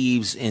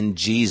believes in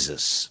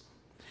Jesus.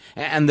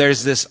 And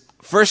there's this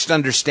first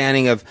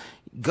understanding of,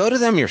 go to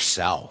them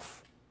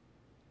yourself.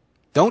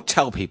 Don't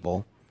tell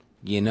people,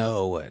 you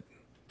know what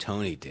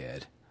Tony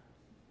did.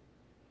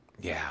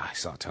 Yeah, I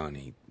saw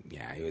Tony.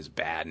 Yeah, he was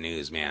bad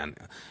news, man.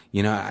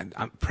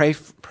 I pray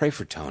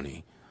for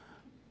Tony.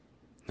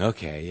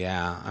 Okay,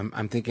 yeah,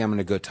 I'm thinking I'm going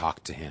to go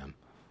talk to him.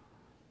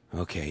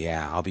 Okay,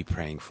 yeah, I'll be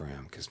praying for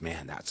him because,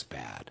 man, that's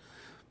bad.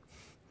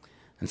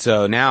 And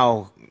so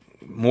now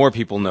more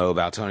people know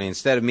about Tony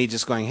instead of me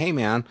just going, hey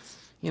man,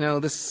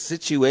 this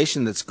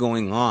situation that's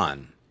going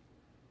on,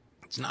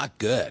 it's not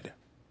good.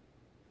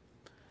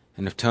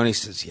 And if Tony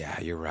says, yeah,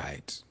 you're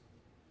right,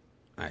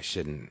 I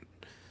shouldn't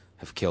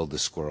have killed the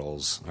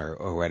squirrels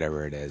or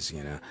whatever it is,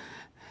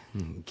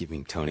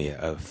 giving Tony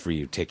a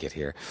free ticket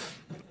here.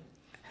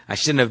 I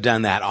shouldn't have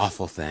done that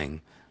awful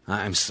thing.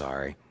 I'm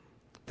sorry.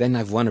 Then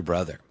I've won a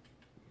brother.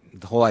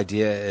 The whole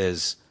idea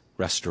is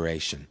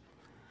restoration.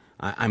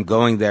 I'm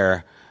going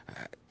there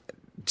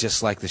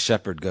just like the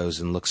shepherd goes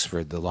and looks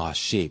for the lost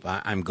sheep.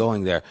 I'm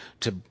going there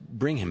to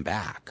bring him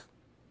back.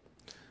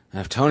 And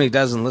if Tony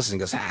doesn't listen,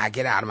 goes,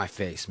 get out of my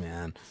face,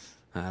 man.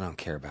 I don't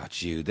care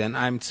about you. Then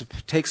I'm to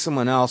take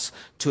someone else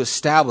to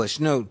establish.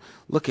 No,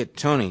 look at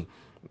Tony.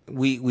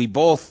 We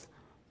both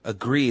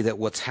agree that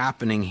what's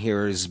happening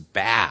here is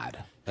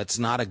bad. It's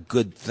not a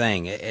good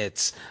thing.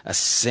 It's a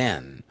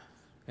sin.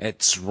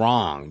 It's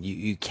wrong.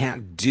 You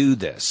can't do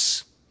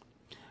this.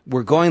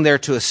 We're going there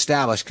to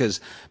establish, because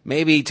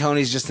maybe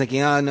Tony's just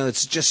thinking, oh, no,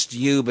 it's just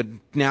you, but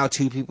now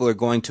two people are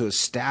going to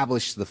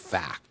establish the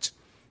fact.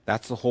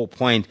 That's the whole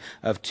point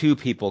of two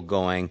people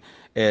going,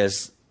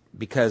 is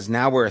because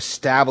now we're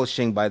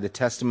establishing by the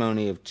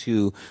testimony of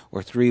 2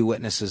 or 3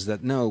 witnesses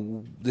that,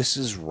 no, this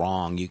is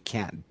wrong. You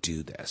can't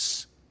do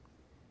this.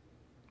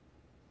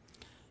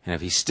 And if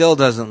he still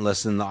doesn't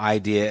listen, the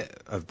idea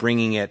of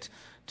bringing it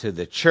to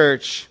the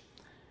church,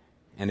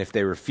 and if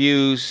they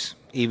refuse,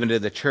 even to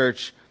the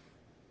church,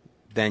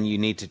 then you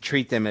need to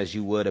treat them as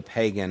you would a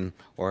pagan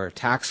or a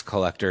tax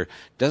collector.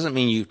 Doesn't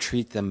mean you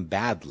treat them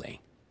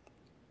badly.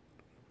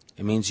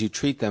 It means you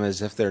treat them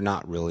as if they're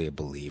not really a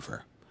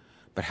believer.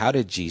 But how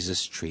did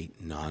Jesus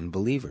treat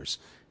non-believers?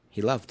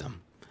 He loved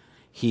them.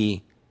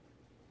 He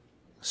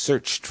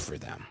searched for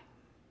them.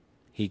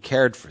 He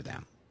cared for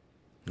them.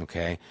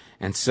 Okay?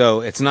 And so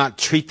it's not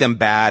treat them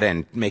bad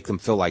and make them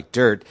feel like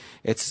dirt.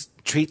 It's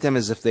treat them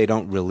as if they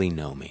don't really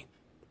know me.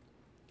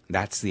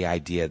 That's the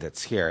idea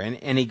that's here.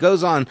 And he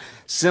goes on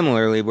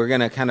similarly. We're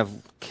going to kind of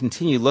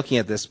continue looking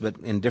at this, but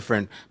in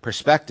different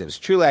perspectives.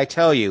 Truly, I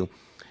tell you,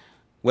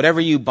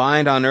 whatever you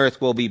bind on earth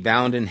will be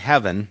bound in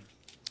heaven.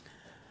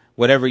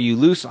 Whatever you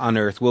loose on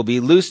earth will be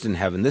loosed in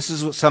heaven. This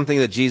is something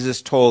that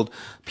Jesus told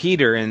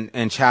Peter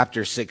in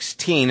chapter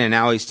 16, and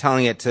now he's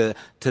telling it to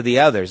the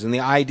others. And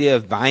the idea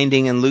of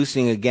binding and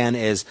loosing, again,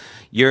 is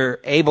you're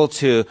able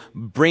to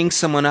bring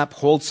someone up,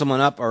 hold someone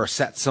up, or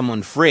set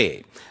someone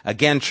free.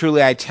 Again,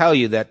 truly I tell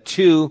you that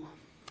 2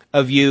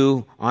 of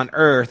you on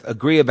earth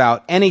agree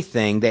about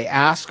anything they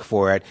ask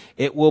for it,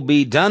 it will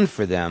be done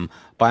for them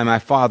by my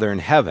Father in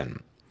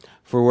heaven.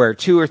 For where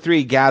 2 or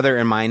 3 gather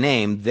in my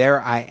name,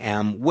 there I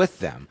am with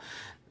them.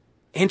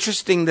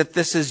 Interesting that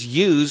this is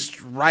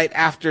used right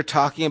after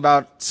talking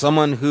about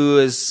someone who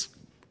is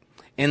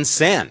in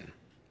sin.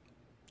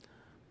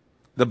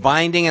 The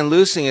binding and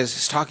loosing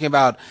is talking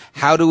about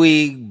how do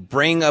we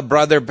bring a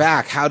brother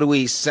back? How do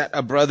we set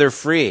a brother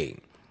free?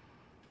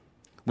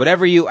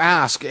 Whatever you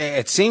ask,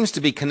 it seems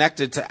to be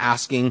connected to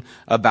asking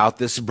about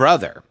this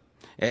brother.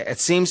 It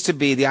seems to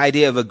be the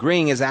idea of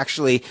agreeing is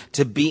actually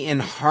to be in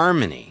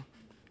harmony.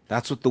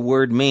 That's what the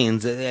word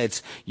means.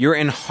 It's you're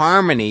in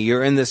harmony.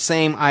 You're in the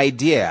same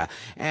idea.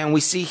 And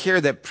we see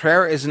here that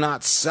prayer is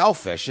not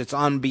selfish. It's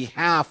on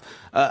behalf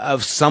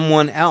of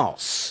someone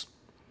else.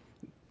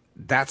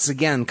 That's,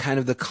 again, kind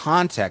of the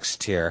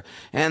context here.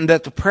 And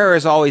that the prayer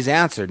is always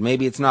answered.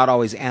 Maybe it's not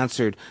always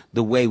answered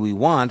the way we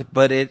want,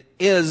 but it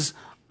is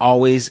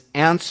always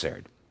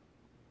answered.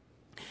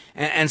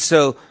 And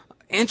so,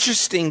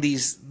 interesting,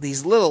 these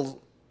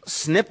little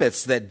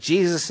snippets that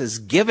Jesus is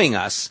giving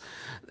us,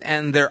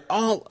 and they're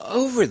all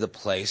over the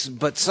place,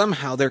 but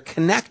somehow they're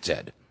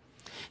connected.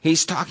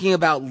 He's talking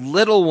about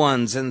little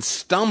ones and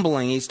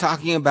stumbling. He's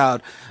talking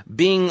about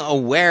being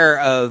aware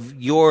of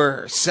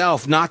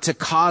yourself, not to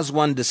cause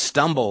one to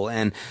stumble,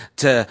 and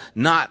to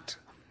not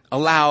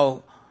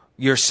allow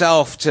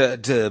yourself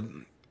to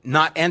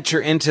not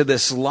enter into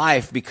this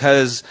life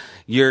because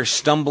you're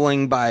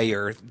stumbling by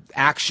your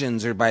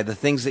actions or by the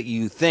things that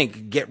you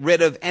think. Get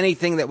rid of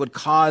anything that would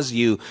cause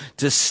you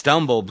to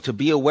stumble, to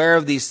be aware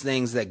of these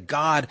things, that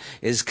God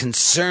is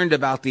concerned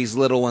about these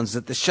little ones,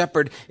 that the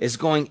shepherd is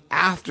going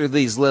after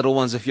these little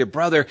ones. If your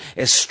brother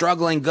is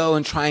struggling, go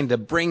and trying to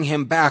bring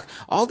him back.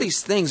 All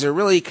these things are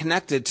really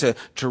connected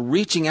to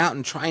reaching out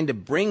and trying to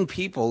bring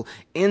people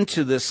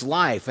into this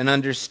life and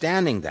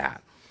understanding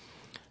that.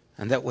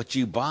 And that what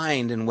you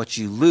bind and what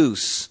you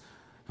loose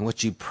and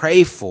what you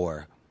pray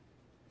for,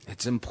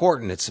 it's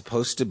important. It's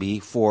supposed to be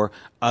for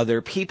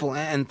other people.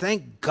 And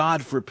thank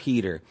God for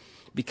Peter,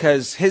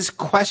 because his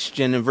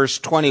question in verse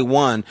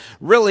 21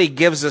 really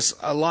gives us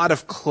a lot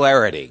of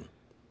clarity.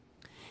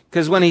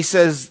 Because when he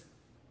says,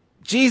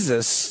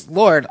 Jesus,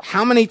 Lord,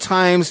 how many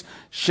times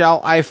shall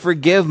I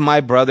forgive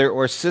my brother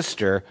or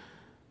sister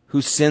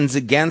who sins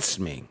against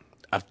me?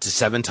 Up to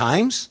 7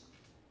 times?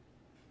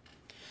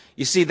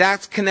 You see,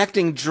 that's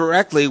connecting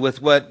directly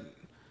with what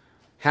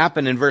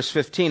happened in verse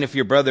 15, if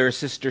your brother or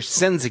sister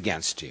sins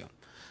against you.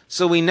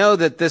 So we know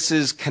that this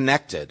is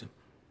connected.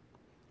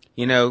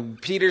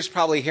 Peter's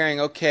probably hearing,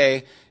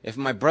 okay, if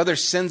my brother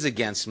sins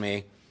against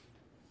me,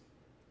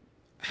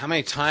 how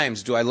many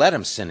times do I let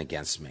him sin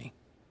against me?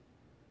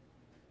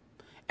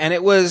 And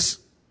it was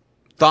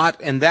thought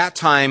in that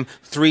time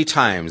 3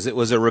 times. It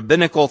was a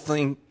rabbinical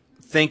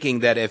thinking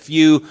that if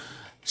you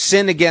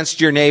sin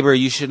against your neighbor,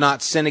 you should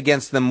not sin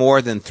against them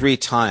more than 3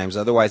 times.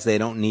 Otherwise, they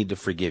don't need to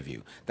forgive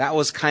you. That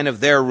was kind of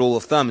their rule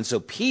of thumb. And so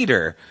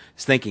Peter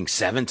is thinking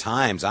 7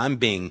 times. I'm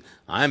being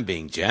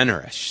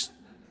generous.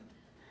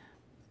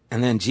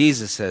 And then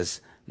Jesus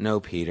says, no,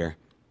 Peter,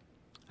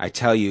 I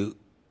tell you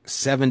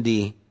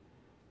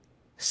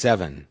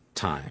 77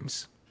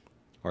 times,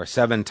 or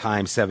 7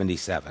 times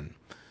 77.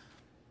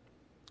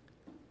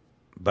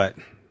 But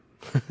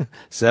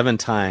 7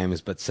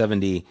 times, but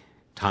 70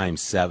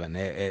 times 7.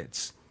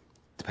 It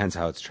depends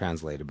how it's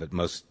translated, but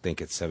most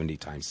think it's 70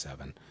 times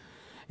 7.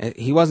 And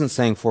he wasn't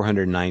saying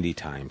 490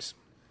 times.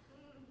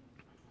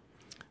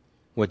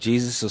 What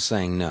Jesus was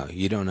saying, no,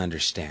 you don't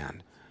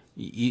understand.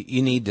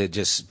 You need to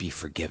just be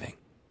forgiving.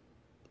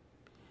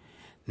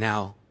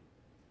 Now,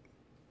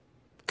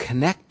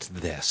 connect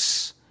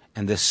this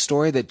and this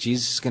story that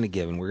Jesus is going to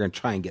give, and we're going to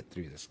try and get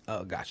through this.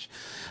 Oh, gosh.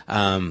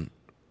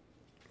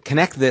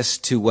 Connect this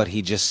to what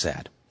he just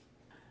said.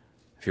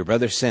 If your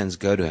brother sins,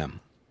 go to him.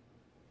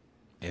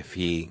 If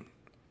he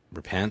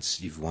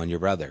repents, you've won your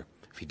brother.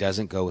 If he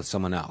doesn't, go with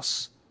someone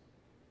else.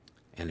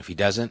 And if he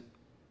doesn't,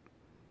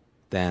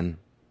 then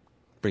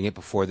bring it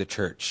before the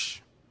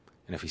church.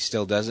 And if he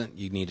still doesn't,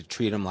 you need to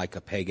treat him like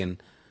a pagan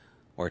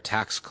or a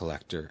tax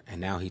collector. And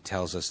now he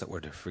tells us that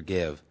we're to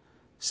forgive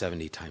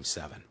 70 times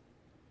 7.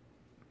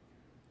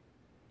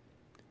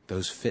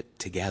 Those fit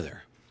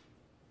together.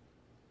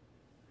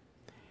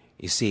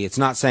 You see, it's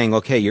not saying,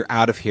 okay, you're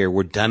out of here,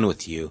 we're done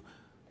with you.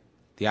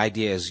 The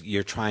idea is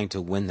you're trying to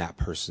win that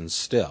person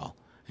still,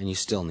 and you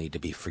still need to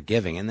be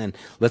forgiving. And then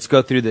let's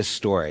go through this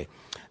story.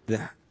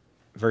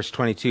 Verse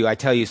 22, I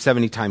tell you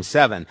 70 times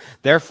 7.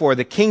 Therefore,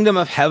 the kingdom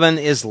of heaven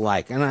is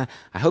like. And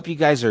I hope you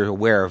guys are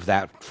aware of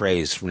that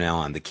phrase from now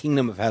on. The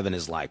kingdom of heaven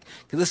is like.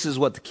 Because this is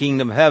what the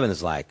kingdom of heaven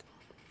is like.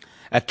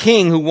 A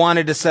king who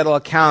wanted to settle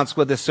accounts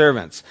with his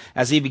servants.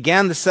 As he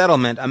began the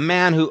settlement, a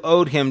man who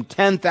owed him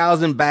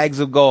 10,000 bags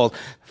of gold,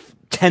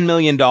 $10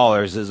 million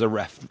is a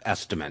rough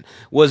estimate,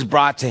 was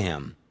brought to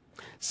him.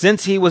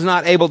 Since he was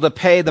not able to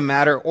pay, the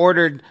master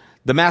ordered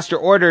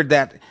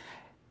that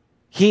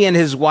he and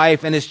his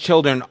wife and his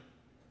children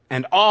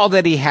and all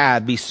that he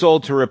had be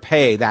sold to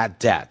repay that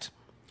debt.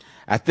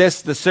 At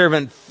this, the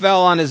servant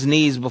fell on his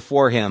knees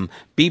before him.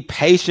 Be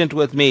patient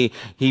with me,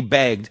 he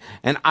begged,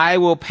 and I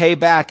will pay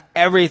back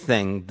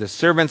everything. The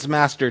servant's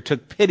master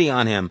took pity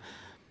on him,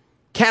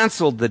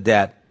 canceled the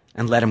debt,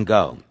 and let him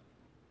go.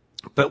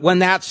 But when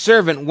that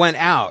servant went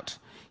out,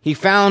 he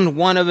found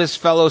one of his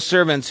fellow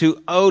servants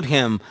who owed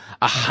him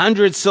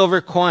 100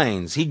 silver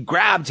coins. He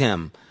grabbed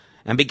him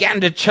and began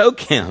to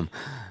choke him.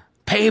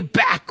 Pay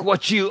back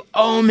what you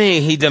owe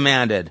me, he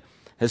demanded.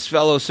 His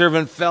fellow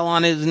servant fell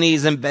on his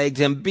knees and begged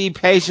him, be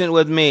patient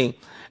with me,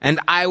 and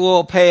I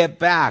will pay it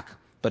back.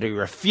 But he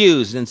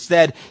refused.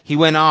 Instead, he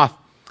went off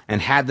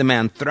and had the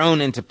man thrown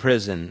into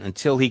prison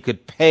until he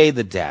could pay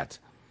the debt.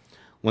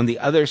 When the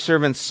other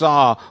servants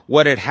saw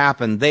what had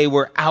happened, they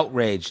were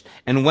outraged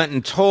and went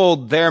and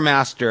told their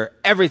master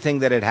everything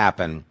that had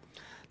happened.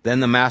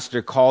 Then the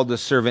master called the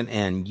servant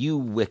in. You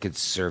wicked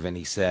servant,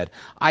 he said,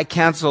 I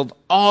canceled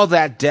all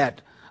that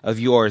debt of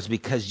yours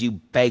because you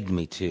begged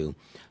me to.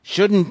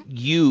 Shouldn't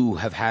you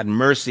have had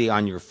mercy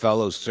on your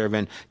fellow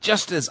servant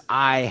just as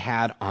I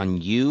had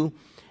on you?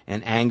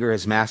 In anger,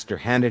 his master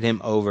handed him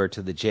over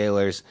to the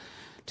jailers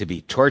to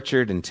be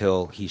tortured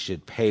until he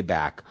should pay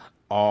back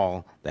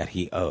all that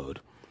he owed.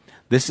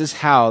 This is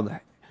how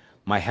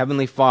my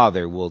heavenly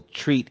Father will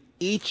treat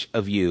each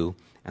of you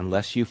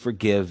unless you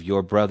forgive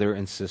your brother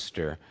and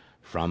sister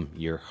from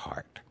your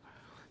heart.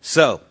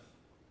 So,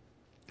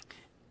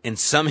 in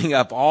summing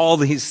up all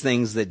these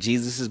things that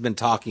Jesus has been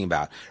talking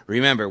about,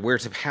 remember, we're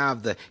to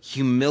have the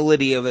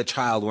humility of a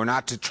child. We're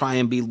not to try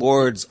and be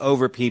lords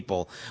over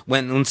people.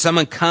 When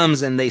someone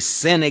comes and they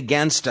sin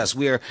against us,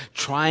 we are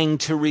trying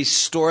to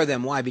restore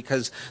them. Why?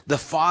 Because the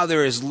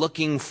Father is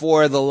looking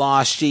for the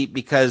lost sheep,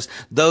 because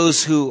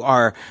those who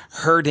are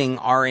hurting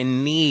are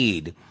in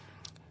need.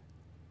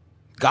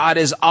 God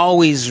is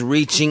always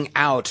reaching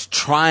out,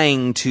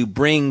 trying to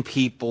bring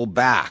people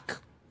back.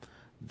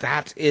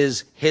 That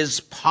is his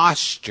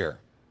posture.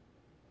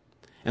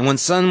 And when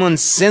someone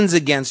sins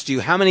against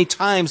you, how many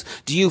times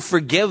do you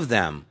forgive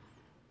them?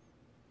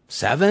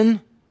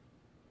 7?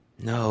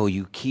 No,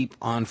 you keep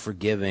on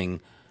forgiving.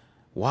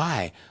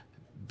 Why?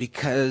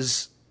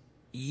 Because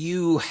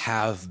you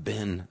have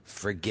been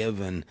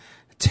forgiven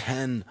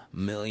 $10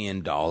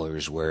 million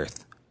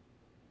worth.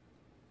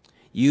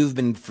 You've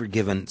been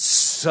forgiven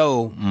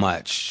so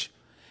much.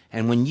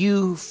 And when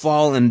you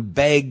fall and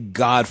beg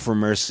God for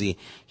mercy,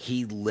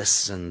 he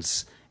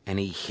listens and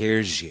he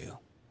hears you.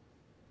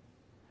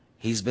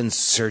 He's been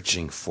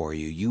searching for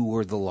you. You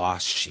were the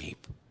lost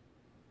sheep.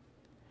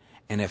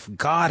 And if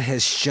God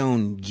has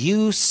shown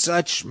you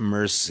such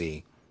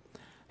mercy,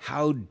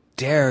 how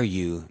dare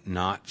you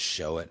not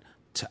show it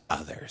to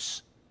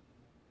others.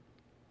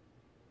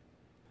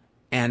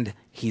 And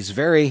he's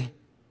very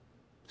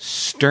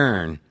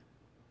stern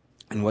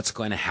in what's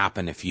going to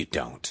happen if you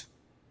don't.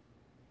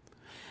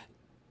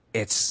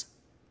 It's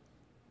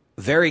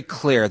very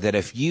clear that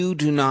if you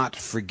do not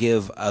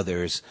forgive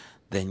others,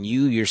 then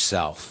you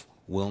yourself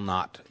will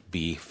not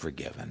be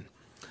forgiven.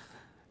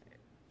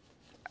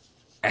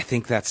 I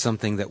think that's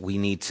something that we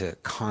need to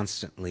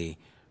constantly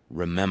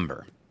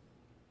remember.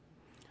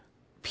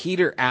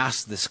 Peter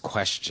asked this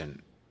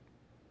question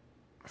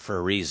for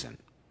a reason,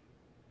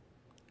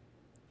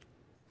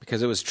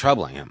 because it was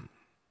troubling him.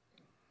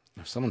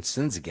 If someone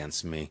sins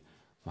against me,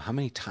 well, how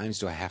many times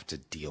do I have to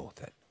deal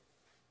with it?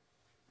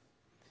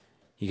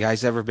 You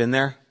guys ever been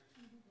there?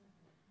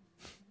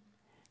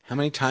 How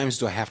many times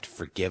do I have to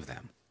forgive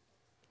them?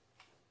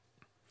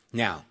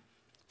 Now,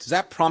 does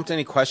that prompt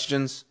any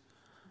questions?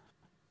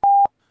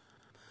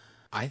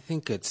 I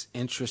think it's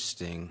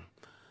interesting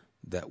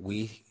that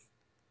we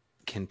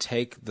can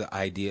take the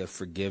idea of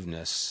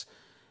forgiveness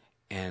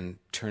and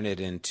turn it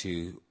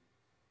into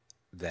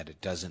that it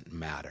doesn't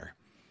matter.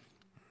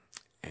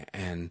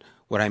 And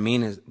what I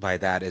mean by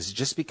that is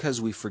just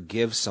because we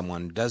forgive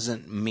someone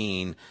doesn't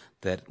mean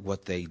that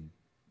what they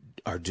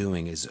are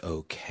doing is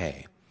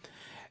okay.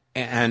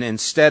 And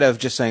instead of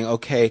just saying,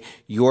 okay,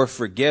 you're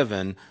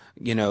forgiven,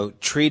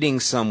 treating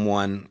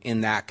someone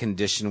in that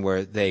condition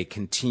where they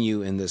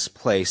continue in this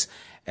place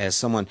as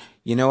someone,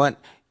 you know what?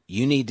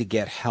 You need to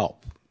get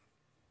help.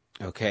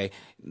 Okay?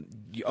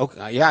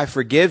 Yeah, I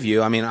forgive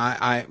you. I mean,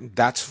 I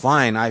that's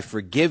fine. I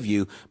forgive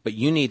you, but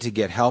you need to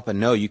get help. And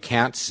no, you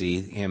can't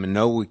see him. And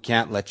no, we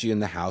can't let you in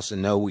the house.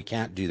 And no, we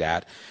can't do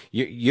that.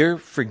 You're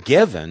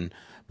forgiven,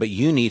 but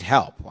you need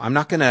help. I'm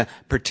not going to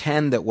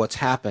pretend that what's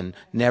happened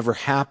never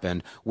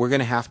happened. We're going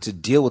to have to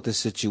deal with the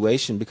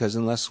situation, because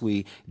unless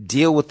we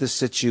deal with the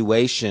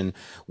situation,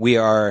 we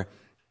are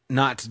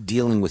not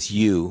dealing with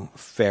you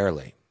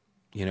fairly.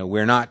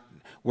 We're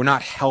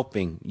not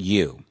helping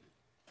you.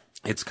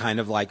 It's kind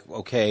of like,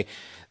 okay,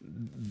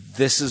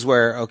 this is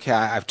where, okay,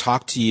 I've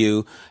talked to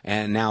you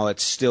and now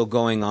it's still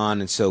going on.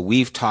 And so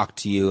we've talked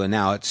to you and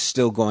now it's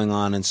still going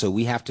on. And so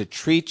we have to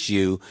treat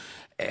you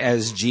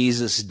as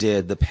Jesus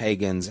did the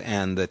pagans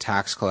and the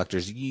tax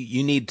collectors.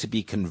 You need to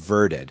be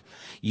converted.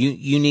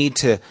 You need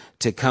to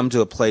come to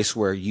a place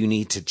where you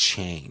need to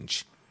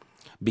change,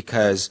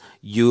 because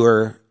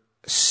you're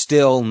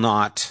still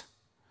not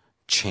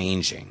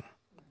changing.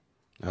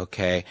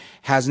 Okay?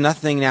 Has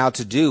nothing now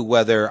to do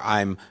whether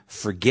I'm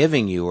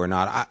forgiving you or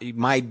not.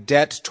 My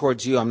debt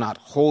towards you, I'm not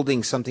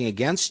holding something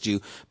against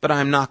you, but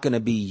I'm not going to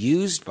be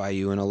used by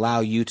you and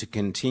allow you to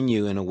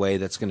continue in a way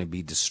that's going to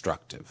be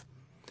destructive.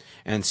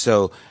 And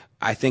so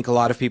I think a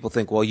lot of people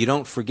think, well, you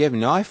don't forgive me.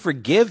 No, I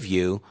forgive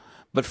you,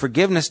 but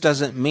forgiveness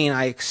doesn't mean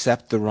I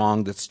accept the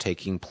wrong that's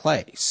taking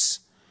place.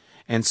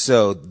 And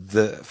so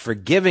the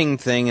forgiving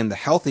thing and the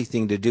healthy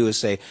thing to do is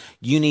say,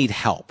 you need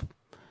help.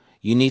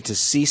 You need to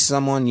see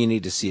someone. You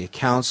need to see a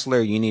counselor.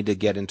 You need to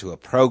get into a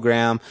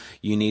program.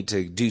 You need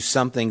to do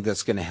something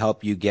that's going to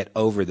help you get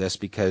over this,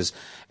 because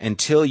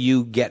until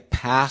you get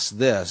past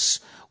this,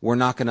 we're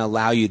not going to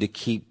allow you to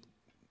keep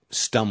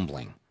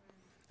stumbling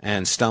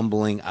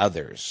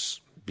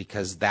others,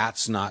 because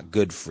that's not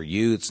good for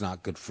you. It's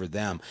not good for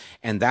them.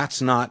 And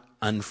that's not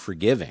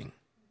unforgiving.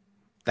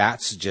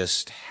 That's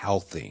just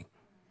healthy.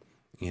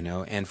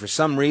 And for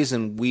some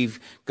reason, we've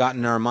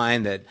gotten in our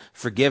mind that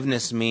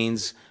forgiveness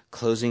means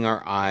closing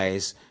our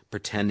eyes,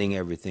 pretending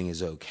everything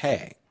is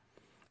okay.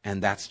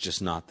 And that's just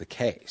not the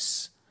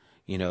case.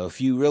 If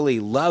you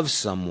really love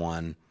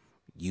someone,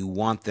 you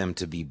want them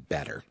to be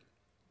better.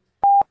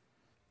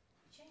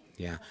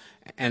 Yeah.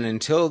 And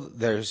until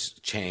there's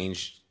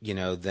change,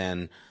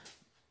 then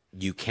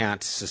you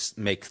can't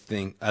make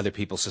other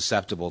people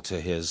susceptible to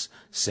his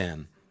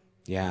sin.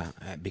 Yeah,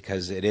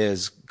 because it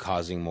is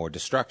causing more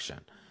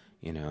destruction,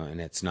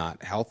 and it's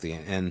not healthy.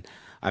 And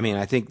I mean,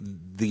 I think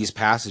these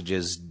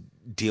passages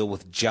deal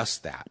with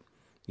just that,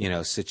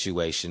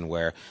 situation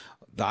where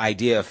the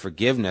idea of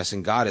forgiveness,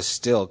 and God is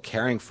still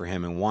caring for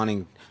him and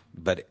wanting,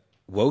 but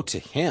woe to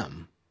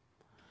him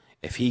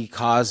if he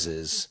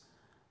causes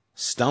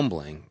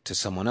stumbling to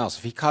someone else.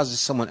 If he causes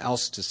someone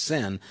else to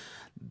sin,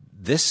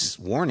 this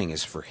warning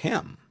is for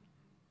him,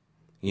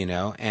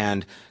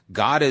 and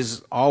God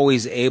is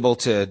always able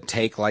to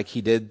take, like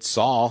he did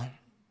Saul,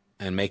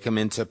 and make him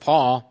into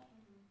Paul.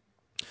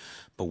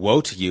 But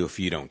woe to you if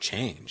you don't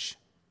change.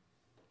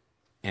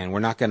 And we're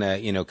not going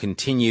to,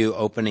 continue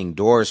opening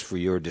doors for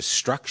your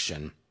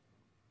destruction,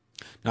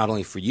 not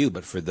only for you,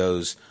 but for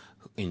those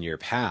in your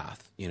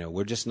path.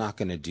 We're just not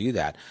going to do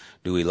that.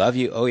 Do we love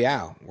you? Oh,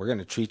 yeah. We're going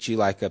to treat you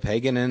like a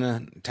pagan and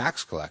a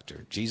tax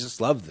collector.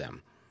 Jesus loved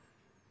them.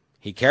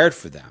 He cared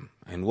for them.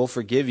 And we'll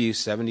forgive you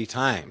 70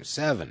 times,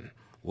 7.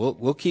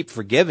 We'll keep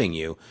forgiving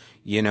you.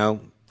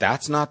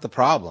 That's not the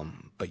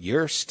problem. But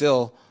you're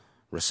still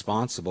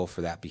responsible for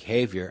that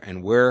behavior,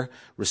 and we're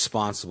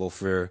responsible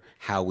for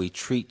how we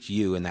treat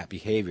you in that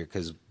behavior,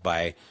 because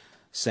by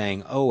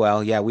saying, oh,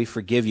 well, yeah, we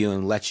forgive you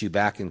and let you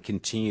back and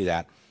continue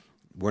that,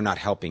 we're not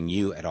helping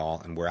you at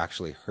all, and we're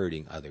actually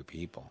hurting other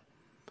people.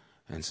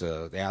 And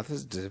so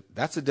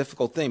that's a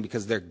difficult thing,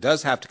 because there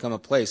does have to come a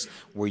place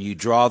where you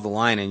draw the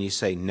line and you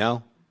say,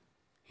 no,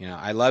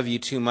 I love you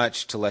too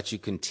much to let you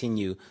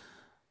continue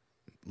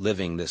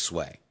living this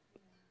way.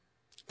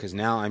 Because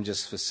now I'm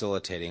just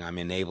facilitating, I'm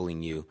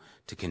enabling you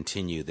to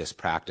continue this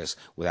practice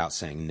without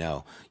saying,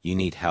 no, you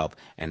need help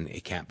and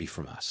it can't be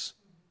from us.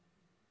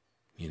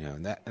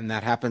 And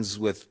that happens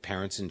with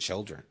parents and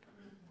children,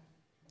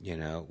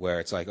 where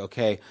it's like,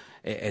 okay,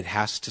 it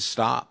has to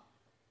stop.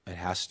 It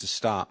has to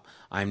stop.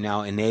 I'm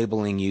now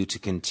enabling you to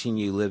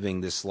continue living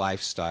this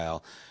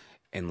lifestyle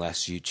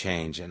unless you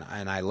change. And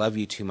I love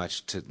you too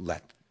much to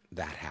let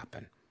that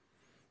happen.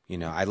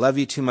 I love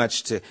you too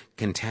much to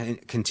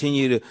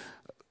continue to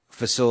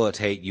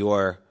facilitate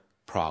your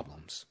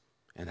problems.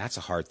 And that's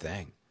a hard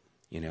thing,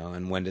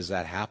 and when does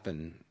that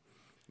happen?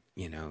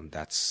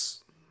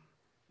 That's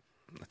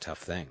a tough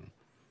thing,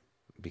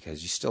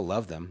 because you still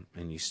love them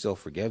and you still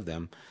forgive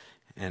them.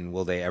 And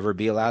will they ever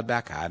be allowed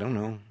back? I don't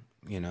know.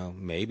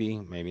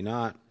 Maybe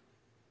not.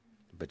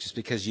 But just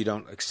because you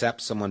don't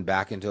accept someone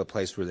back into a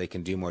place where they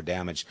can do more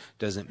damage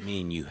doesn't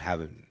mean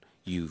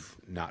you've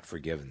not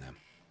forgiven them.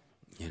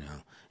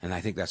 And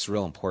I think that's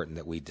real important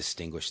that we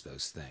distinguish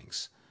those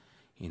things.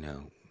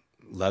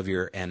 Love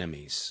your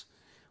enemies.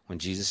 When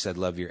Jesus said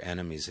love your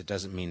enemies, it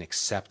doesn't mean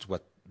accept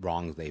what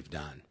wrong they've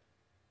done.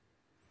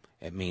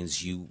 It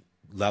means you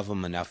love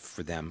them enough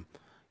for them,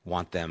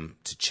 want them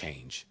to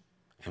change,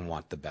 and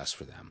want the best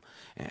for them.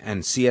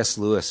 And C.S.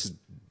 Lewis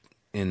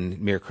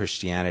in Mere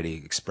Christianity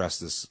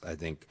expressed this, I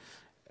think,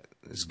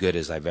 as good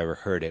as I've ever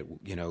heard it.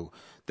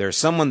 There's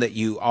someone that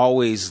you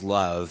always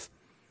love,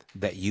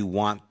 that you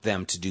want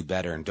them to do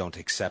better and don't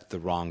accept the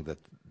wrong that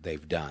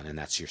they've done, and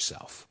that's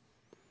yourself.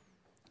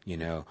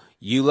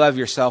 You love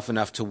yourself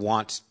enough to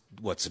want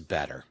what's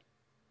better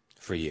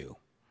for you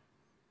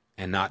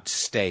and not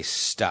stay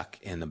stuck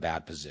in the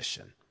bad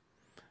position.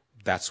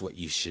 That's what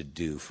you should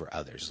do for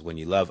others. When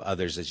you love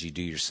others as you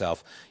do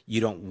yourself, you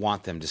don't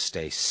want them to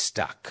stay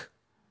stuck.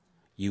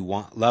 You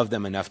love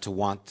them enough to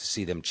want to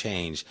see them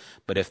change,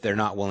 but if they're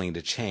not willing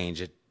to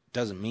change, it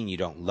doesn't mean you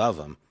don't love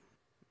them.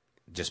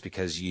 Just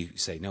because you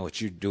say, no,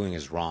 what you're doing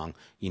is wrong,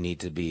 you need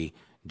to be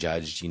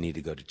judged, you need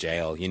to go to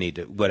jail, you need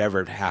to,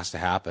 whatever has to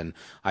happen.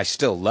 I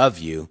still love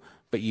you,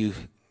 but you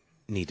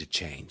need to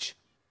change.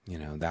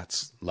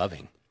 That's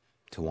loving,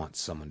 to want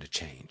someone to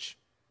change.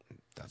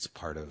 That's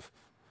part of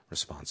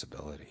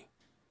responsibility.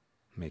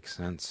 Makes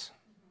sense?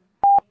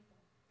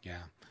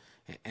 Yeah.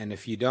 And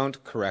if you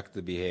don't correct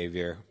the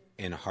behavior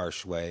in a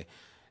harsh way,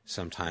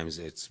 sometimes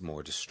it's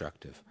more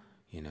destructive.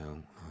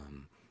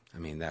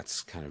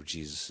 That's kind of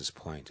Jesus's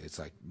point. It's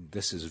like,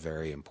 this is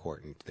very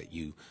important that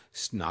you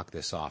knock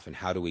this off. And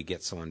how do we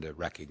get someone to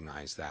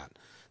recognize that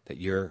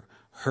you're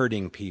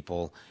hurting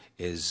people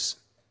is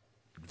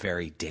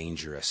very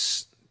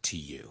dangerous to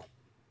you,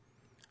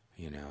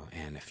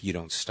 and if you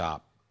don't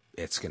stop,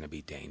 it's going to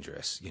be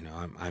dangerous.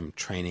 I'm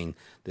training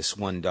this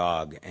one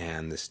dog,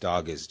 and this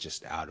dog is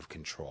just out of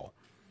control.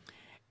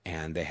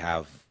 And they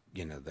have,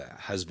 the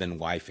husband,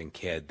 wife, and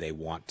kid, they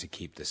want to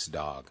keep this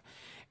dog.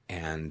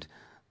 And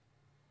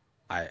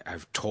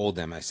I've told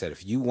them, I said,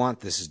 if you want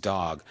this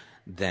dog,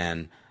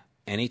 then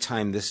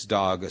anytime this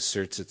dog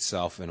asserts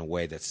itself in a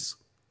way that's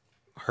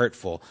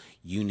hurtful,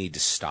 you need to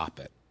stop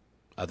it.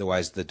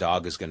 Otherwise, the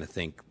dog is going to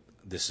think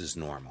this is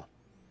normal.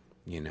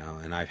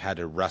 And I've had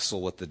to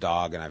wrestle with the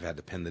dog, and I've had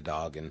to pin the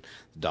dog, and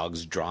the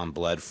dog's drawn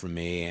blood from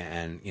me.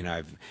 And,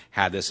 I've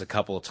had this a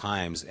couple of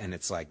times, and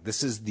it's like,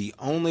 this is the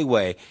only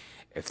way.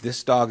 If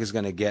this dog is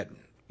going to get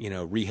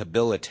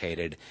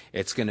rehabilitated,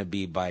 it's going to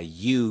be by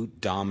you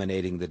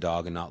dominating the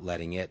dog and not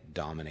letting it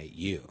dominate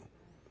you.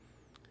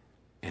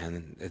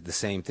 And the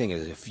same thing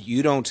is, if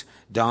you don't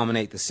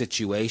dominate the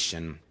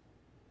situation,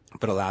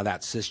 but allow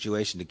that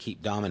situation to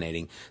keep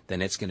dominating,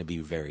 then it's going to be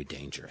very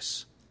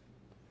dangerous.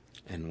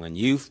 And when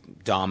you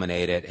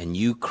dominate it and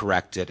you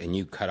correct it and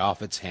you cut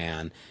off its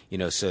hand,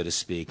 so to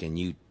speak, and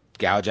you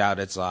gouge out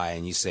its eye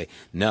and you say,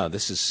 no,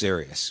 this is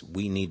serious.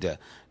 We need to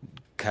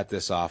cut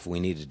this off. We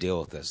need to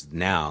deal with this.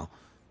 Now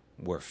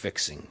we're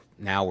fixing.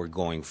 Now we're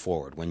going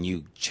forward. When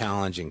you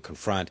challenge and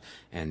confront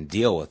and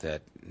deal with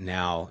it,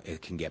 now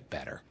it can get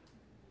better.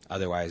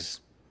 Otherwise,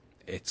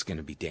 it's going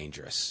to be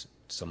dangerous.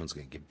 Someone's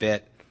going to get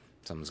bit.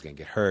 Someone's going to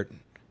get hurt. And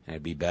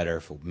it'd be better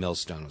if a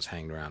millstone was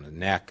hanging around the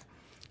neck.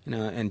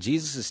 And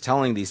Jesus is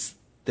telling these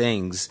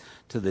things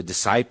to the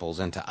disciples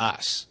and to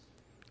us.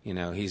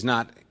 He's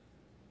not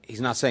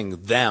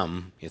saying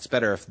them. It's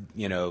better if,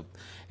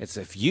 it's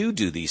if you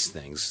do these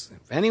things.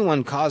 If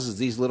anyone causes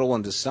these little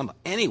ones to stumble,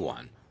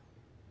 anyone,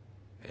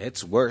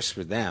 it's worse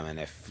for them. And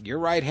if your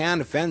right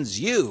hand offends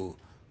you,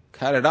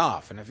 cut it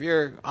off. And if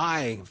your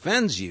eye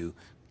offends you,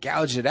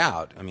 gouge it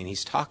out.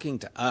 He's talking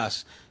to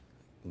us,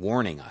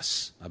 warning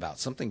us about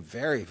something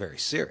very, very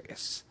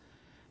serious.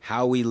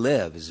 How we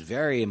live is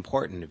very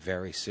important and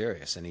very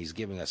serious. And he's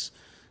giving us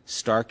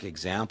stark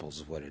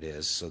examples of what it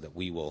is so that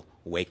we will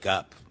wake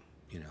up.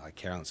 Like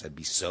Carolyn said,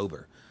 be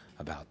sober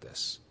about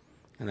this.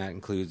 And that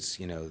includes,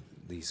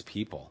 these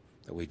people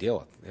that we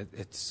deal with.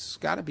 It's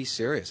got to be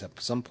serious. At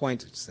some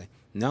point, it's say,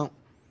 no,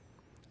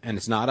 And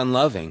it's not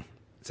unloving.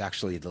 It's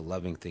actually the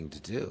loving thing to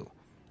do.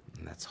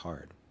 And that's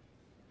hard.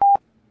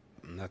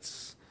 And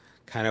that's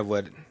kind of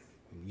what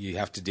you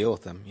have to deal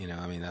with them.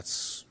 I mean,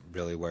 that's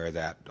really where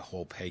that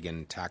whole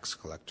pagan tax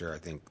collector, I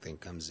think, thing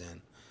comes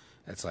in.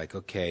 It's like,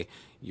 okay,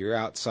 you're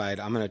outside.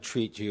 I'm going to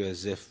treat you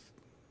as if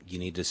you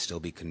need to still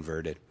be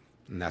converted.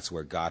 And that's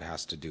where God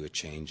has to do a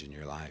change in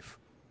your life.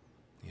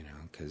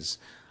 Because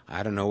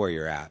I don't know where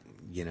you're at.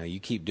 You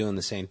keep doing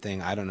the same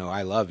thing. I don't know.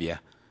 I love you.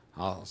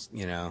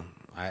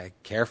 I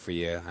care for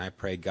you. I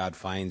pray God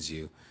finds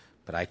you.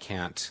 But I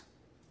can't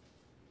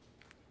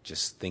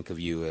just think of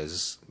you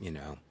as,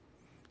 and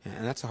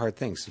that's a hard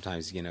thing.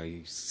 Sometimes,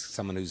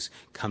 someone who's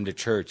come to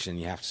church and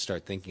you have to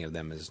start thinking of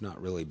them as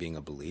not really being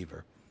a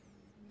believer.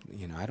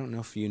 I don't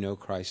know if you know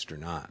Christ or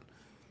not.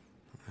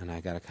 And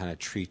I got to kind of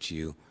treat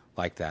you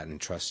like that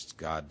and trust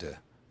God to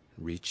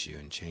reach you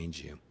and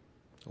change you,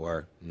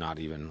 or not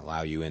even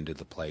allow you into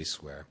the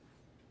place where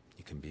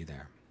you can be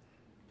there.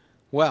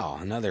 Well,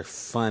 another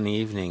fun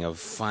evening of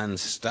fun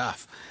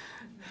stuff.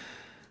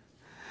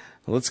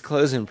 Let's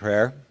close in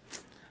prayer.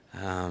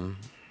 And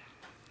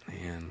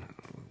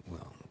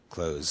we'll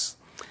close.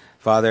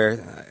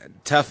 Father,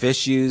 tough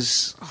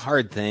issues,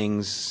 hard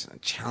things,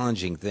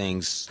 challenging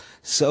things,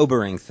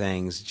 sobering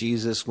things.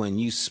 Jesus, when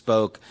you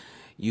spoke,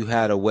 you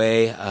had a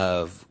way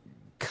of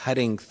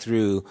cutting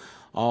through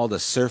all the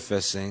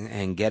surface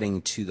and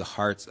getting to the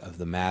heart of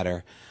the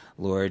matter.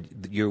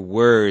 Lord, your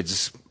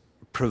words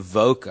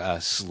provoke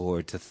us,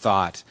 Lord, to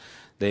thought.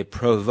 They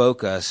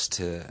provoke us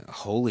to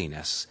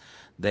holiness.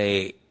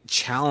 They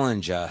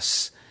challenge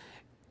us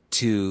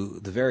to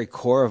the very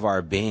core of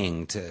our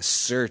being, to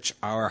search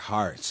our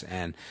hearts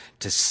and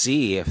to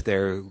see if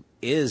there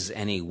is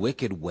any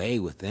wicked way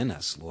within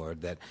us,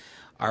 Lord. That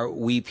are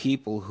we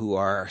people who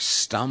are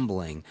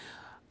stumbling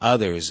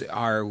others?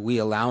 Are we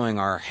allowing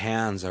our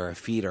hands, our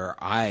feet, our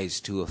eyes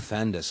to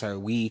offend us? Are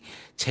we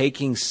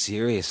taking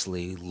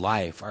seriously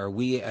life? Are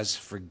we as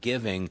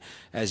forgiving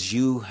as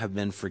you have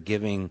been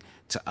forgiving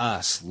to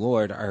us?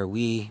 Lord, are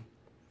we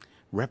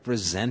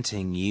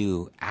representing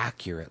you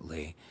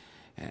accurately?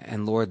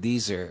 And Lord,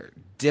 these are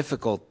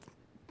difficult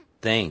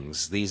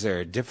things. These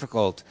are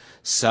difficult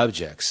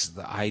subjects.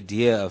 The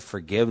idea of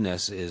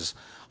forgiveness is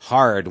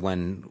hard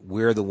when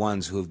we're the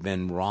ones who have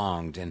been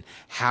wronged, and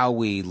how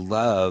we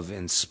love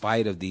in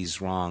spite of these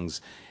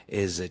wrongs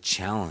is a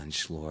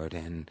challenge, Lord.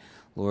 And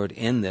Lord,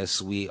 in this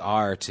we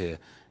are to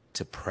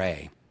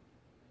pray.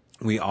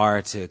 We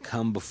are to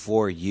come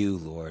before you,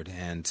 Lord,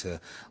 and to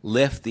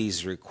lift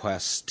these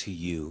requests to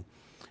you,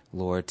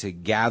 Lord, to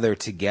gather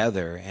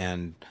together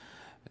and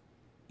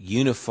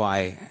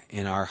unify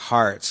in our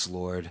hearts,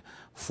 Lord,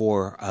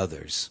 for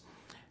others.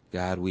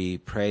 God, we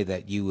pray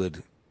that you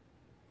would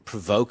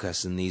provoke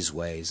us in these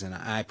ways. And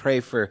I pray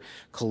for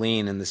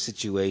Colleen and the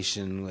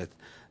situation with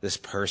this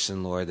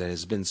person, Lord, that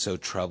has been so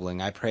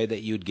troubling. I pray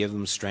that you would give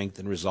them strength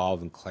and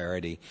resolve and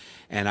clarity.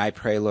 And I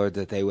pray, Lord,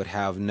 that they would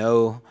have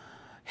no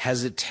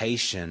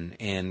hesitation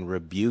in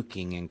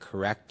rebuking and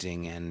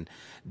correcting and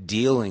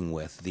dealing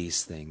with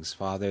these things.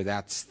 Father,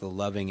 that's the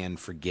loving and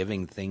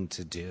forgiving thing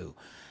to do.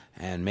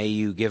 And may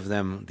you give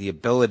them the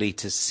ability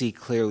to see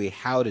clearly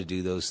how to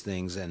do those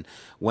things and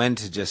when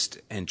to just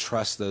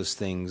entrust those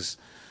things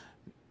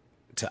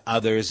to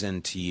others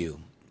and to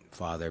you,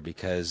 Father,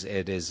 because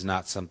it is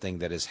not something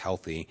that is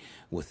healthy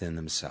within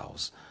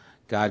themselves.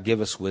 God,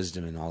 give us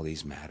wisdom in all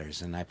these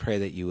matters. And I pray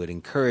that you would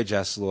encourage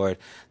us, Lord,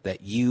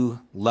 that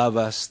you love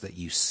us, that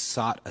you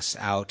sought us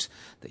out,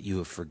 that you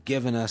have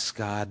forgiven us,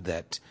 God,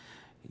 that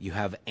you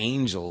have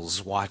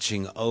angels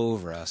watching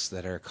over us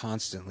that are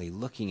constantly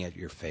looking at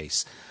your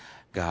face.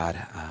 God,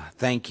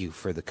 thank you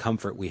for the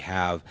comfort we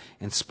have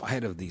in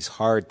spite of these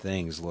hard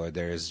things, Lord.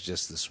 There is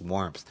just this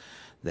warmth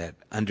that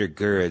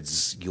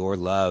undergirds your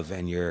love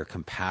and your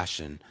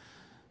compassion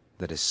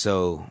that is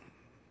so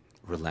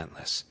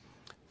relentless.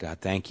 God,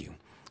 thank you.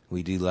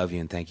 We do love you,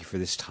 and thank you for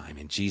this time.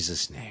 In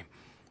Jesus' name,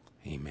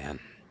 amen.